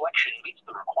 and the collection meets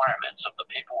the requirements of the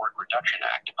Paperwork Reduction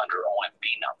Act under OMB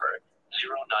number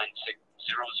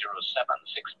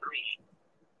 096-00763.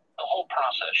 The whole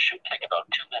process should take about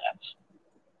 2 minutes.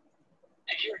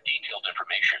 To hear detailed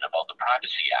information about the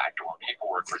Privacy Act or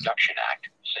Paperwork Reduction Act,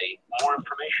 say more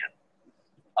information.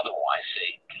 Otherwise,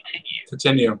 say continue.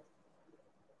 Continue.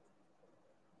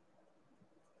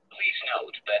 Please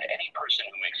note that any person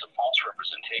who makes a false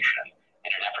representation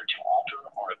in an effort to alter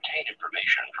or obtain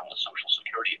information from the Social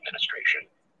Security Administration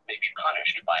may be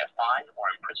punished by a fine or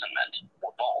imprisonment,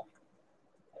 or both.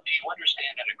 Do you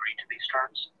understand and agree to these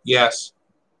terms? Yes.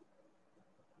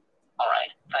 All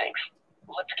right, thanks.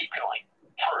 Let's keep going.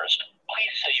 First,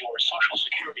 please say your Social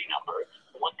Security number,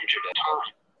 1 digit at a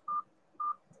time.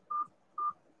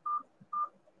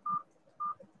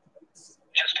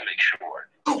 Just to make sure,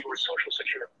 your Social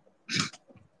Security.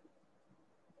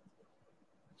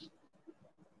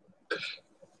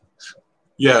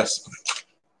 Yes.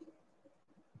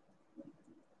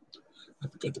 I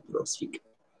forgot to put on speaker.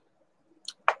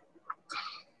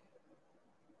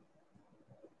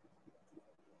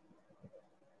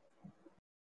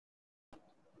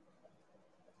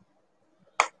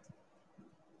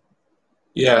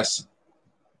 Yes.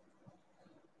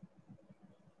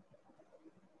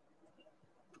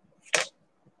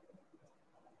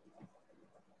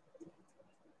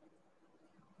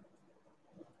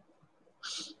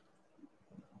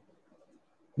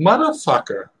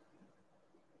 Motherfucker.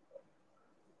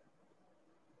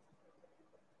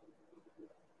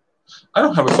 I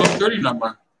don't have a Social Security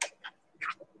number.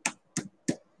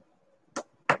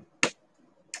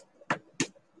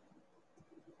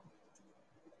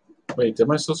 Wait, did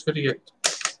my Social Security get...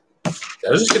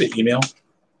 Did I just get an email?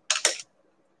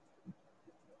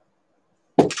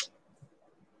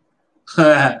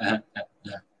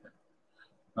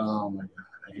 Oh my god,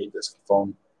 I hate this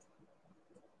phone.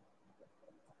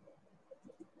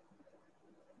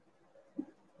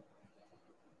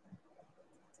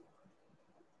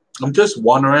 I'm just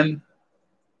wondering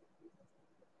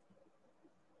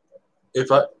if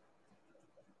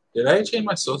did I change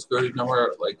my Social Security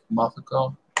number like a month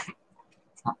ago?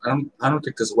 I don't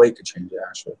think there's a way to change it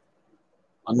actually,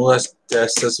 unless the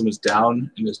system is down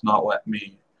and it's not letting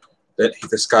me. That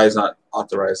this guy's not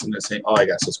authorized and they're saying, "Oh, I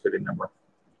got a Social Security number."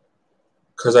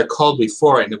 Because I called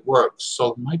before and it worked,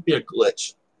 so it might be a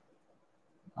glitch.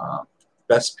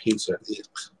 Best Pizza.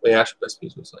 Wait, actually, Best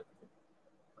Pizza was like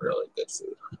really good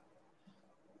food.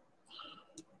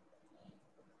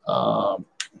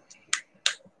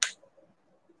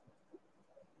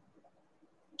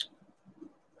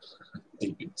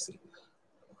 DBC.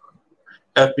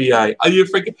 FBI. Oh, you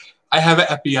forget? I have an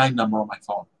FBI number on my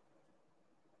phone.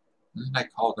 And I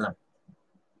called them.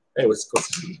 Hey, let's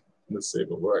see if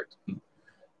it worked.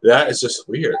 That is just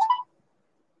weird.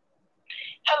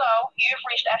 Hello, you've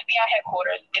reached FBI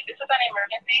headquarters. If this is an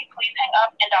emergency, please hang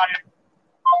up and dial.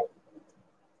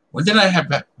 When did I have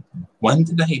that? When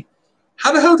did I?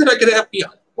 How the hell did I get an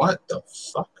FBI? What the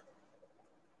fuck?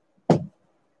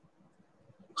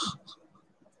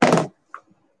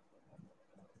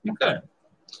 Okay.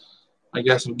 I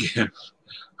guess I'm getting.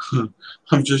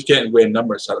 I'm just getting weird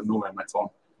numbers out of nowhere on my phone.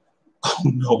 Oh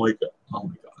no, my god! Oh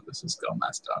my god! This is still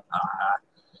messed up.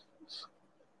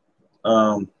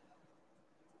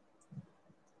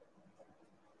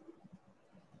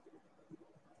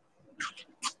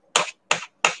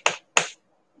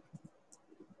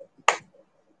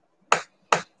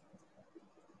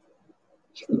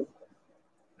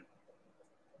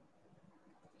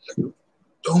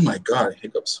 Oh my god,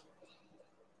 hiccups.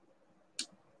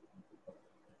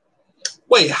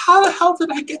 Wait, how the hell did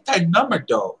I get that number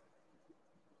though?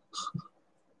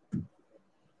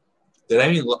 Did I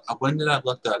even look? When did I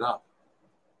look that up?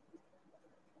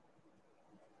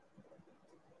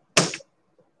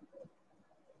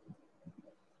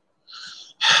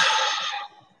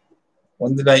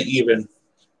 When did I even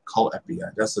call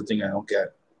FBI? That's the thing I don't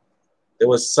get. There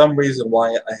was some reason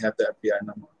why I have the FBI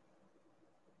number.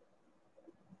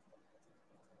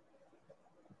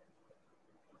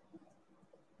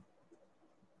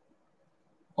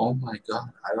 Oh my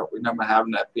god, I don't remember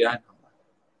having the FBI number.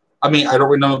 I mean, I don't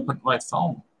remember putting my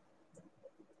phone.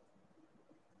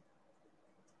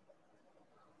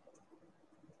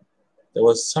 There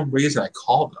was some reason I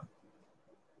called them.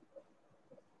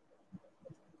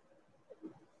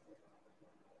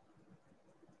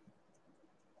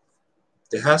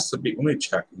 There has to be. Let me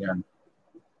check again.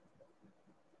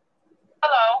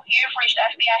 Hello, you've reached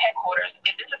FBI headquarters.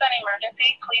 If this is an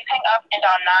emergency, please hang up and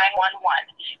dial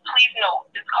 911. Please note,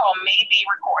 this call may be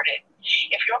recorded.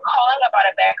 If you're calling about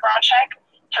a background check,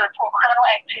 to report criminal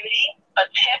activity, a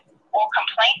tip, or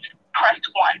complaint, press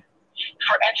 1.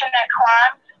 For internet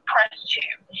crime, press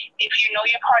 2. If you know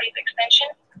your party's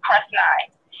extension, press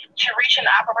 9. To reach an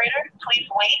operator, please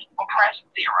wait or press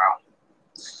 0.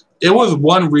 There was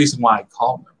one reason why I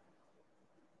called them.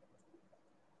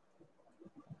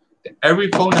 Every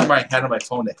phone number I had on my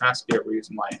phone, there has to be a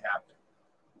reason why I have it.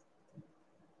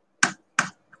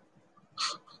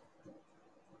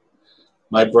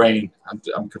 My brain,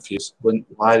 I'm confused.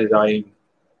 Why did I even?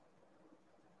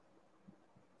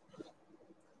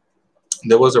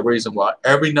 There was a reason why.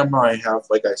 Every number I have,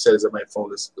 like I said, is on my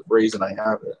phone. This is the reason I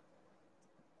have it.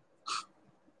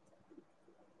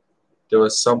 There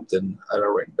was something I don't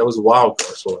know. That was a while ago,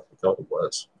 so I forgot what it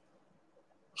was.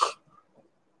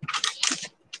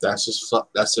 That's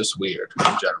just weird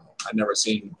in general. I've never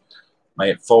seen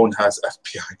my phone has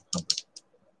FBI number.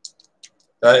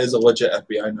 That is a legit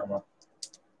FBI number.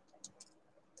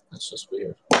 That's just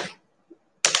weird.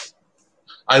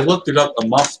 I looked it up a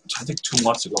month, I think 2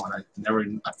 months ago,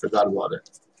 and I forgot about it.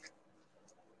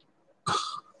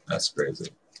 That's crazy.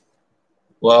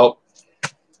 Well,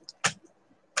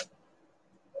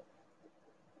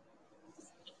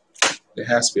 there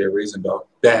has to be a reason, though.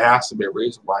 There has to be a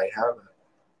reason why I have it.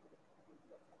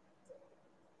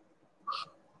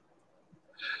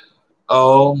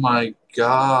 Oh my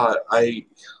God, I'm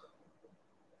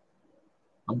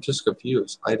just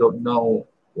confused. I don't know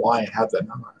why I have that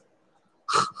number.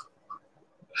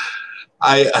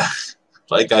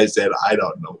 Like I said, I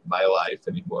don't know my life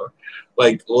anymore.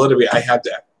 Like literally, I have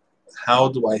to. How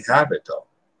do I have it though?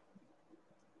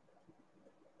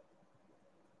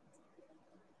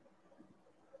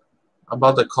 I'm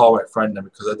about to call my friend now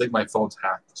because I think my phone's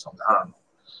hacked or something. I don't know.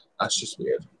 That's just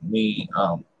weird. Me,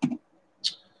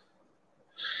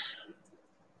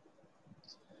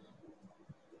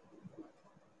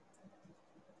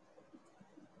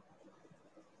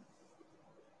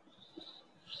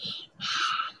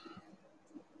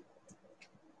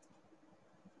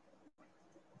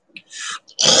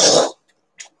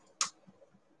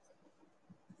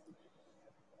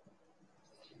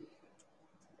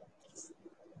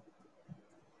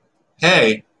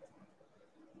 Hey,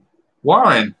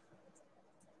 Warren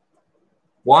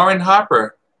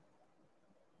Harper.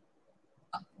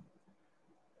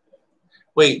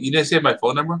 Wait, you didn't say my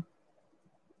phone number?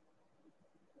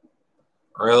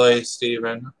 Really,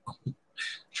 Steven?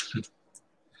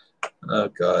 Oh,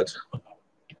 God.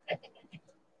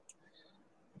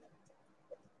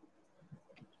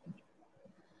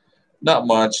 Not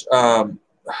much.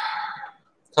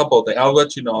 Couple of things. I'll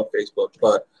let you know on Facebook.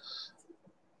 But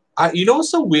you know what's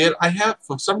so weird?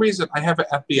 For some reason, I have an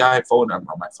FBI phone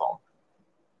number on my phone.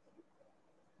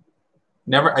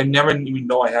 I never even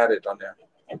know I had it on there.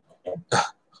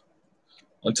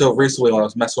 Until recently when I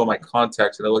was messing with my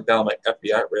contacts and I looked down at my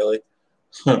FBI, really.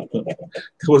 I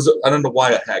don't know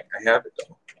why I have it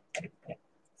though.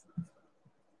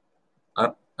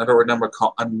 I don't remember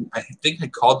I think I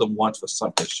called them once for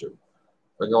some issue.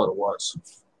 I forgot what it was.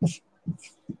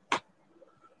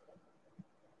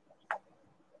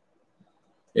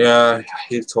 Yeah,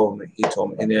 he told me.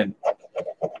 And then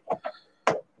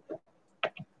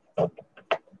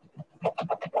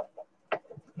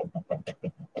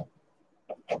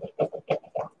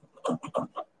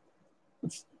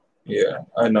yeah,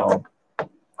 I know.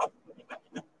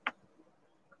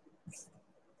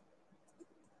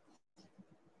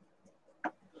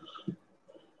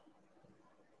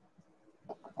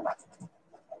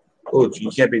 Oh, you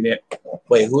can't be near.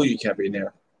 Wait, who you can't be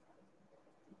near?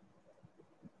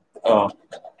 Oh,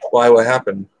 why? What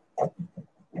happened?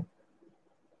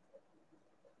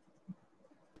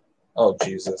 Oh,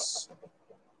 Jesus.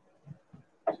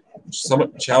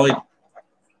 Charlie.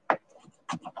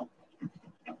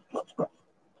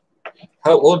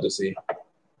 How old is he?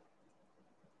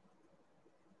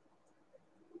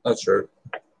 Not sure.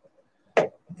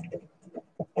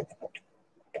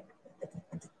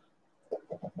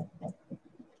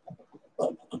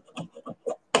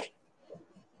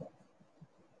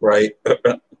 Right.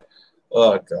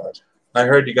 Oh God. I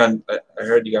heard you got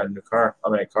a new car. I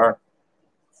mean, a car.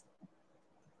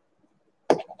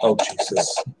 Oh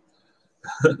Jesus.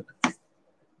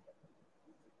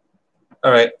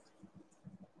 All right.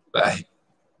 Bye.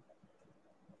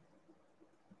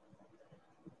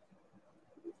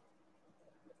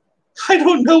 I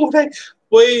don't know what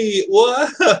Wait,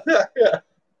 what?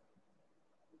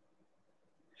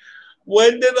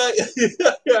 When did I?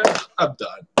 I'm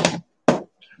done.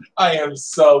 I am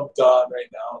so done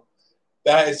right now.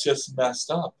 That is just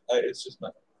messed up. It's just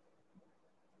not.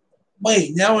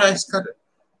 Wait, now I just got it.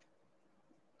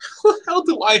 What the hell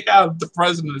do I have the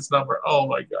president's number? Oh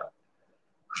my god.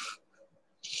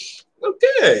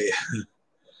 Okay.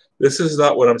 This is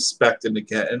not what I'm expecting to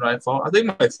get in my phone. I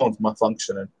think my phone's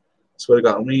malfunctioning. Swear to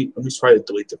God, let me try to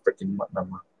delete the freaking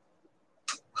number.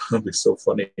 It'll be so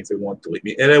funny if it won't delete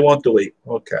me. And it won't delete.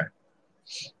 Okay.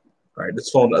 All right,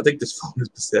 this phone, I think this phone is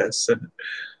possessed.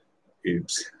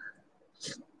 Oops.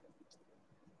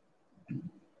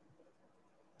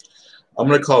 I'm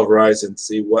going to call Verizon and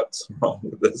see what's wrong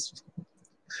with this.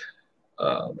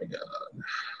 Oh, my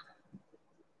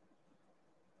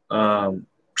God.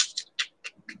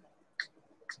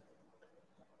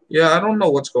 Yeah, I don't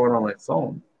know what's going on my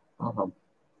phone.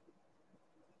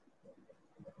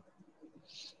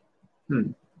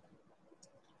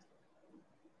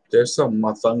 There's some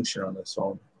malfunction on this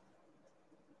phone.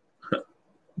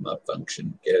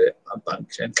 Malfunction, get it?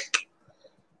 Malfunction.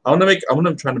 I'm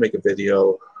gonna try to make a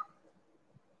video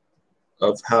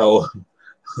of how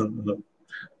I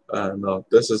don't know,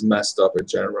 this is messed up in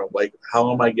general. Like,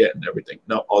 how am I getting everything?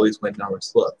 No, all these my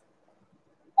numbers. Look.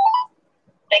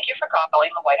 Thank you for calling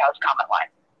the White House comment line.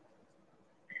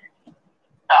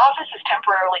 The office is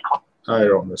temporarily closed. I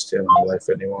don't understand my life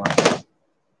anymore.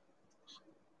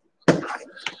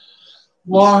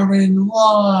 Warren,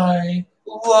 why?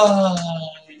 Why?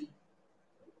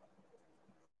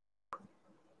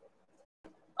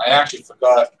 I actually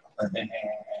forgot.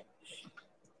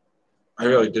 I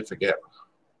really did forget.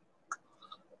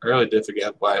 I really did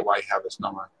forget why I have this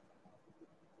number.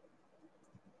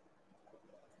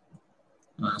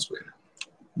 Oh, that's weird.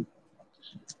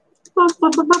 Oh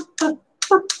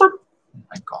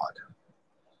my God.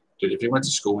 Dude, if you went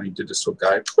to school and you did this to a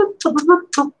guy. Oh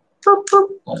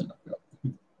my God.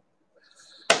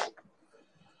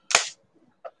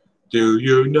 Do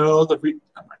you know the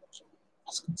I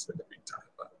was going to say the time,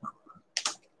 but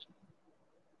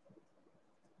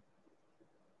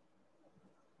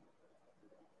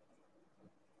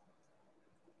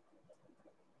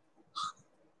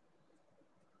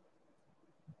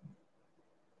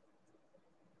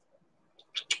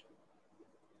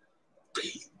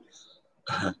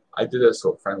I did this to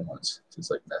a friend once. Just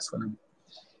like mess with him,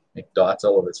 make dots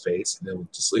all over his face, and then we'll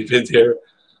just leave it there.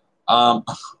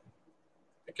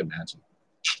 I can imagine.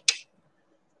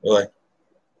 Really?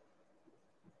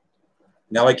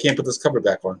 Now I can't put this cover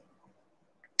back on.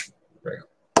 There you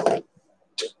go.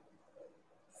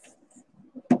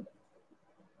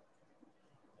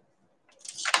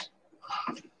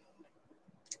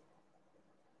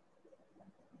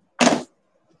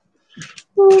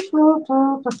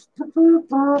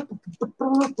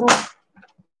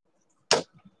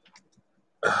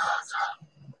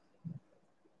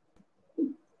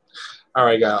 All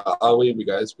right, guys. I'll leave you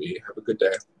guys be. Have a good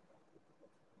day.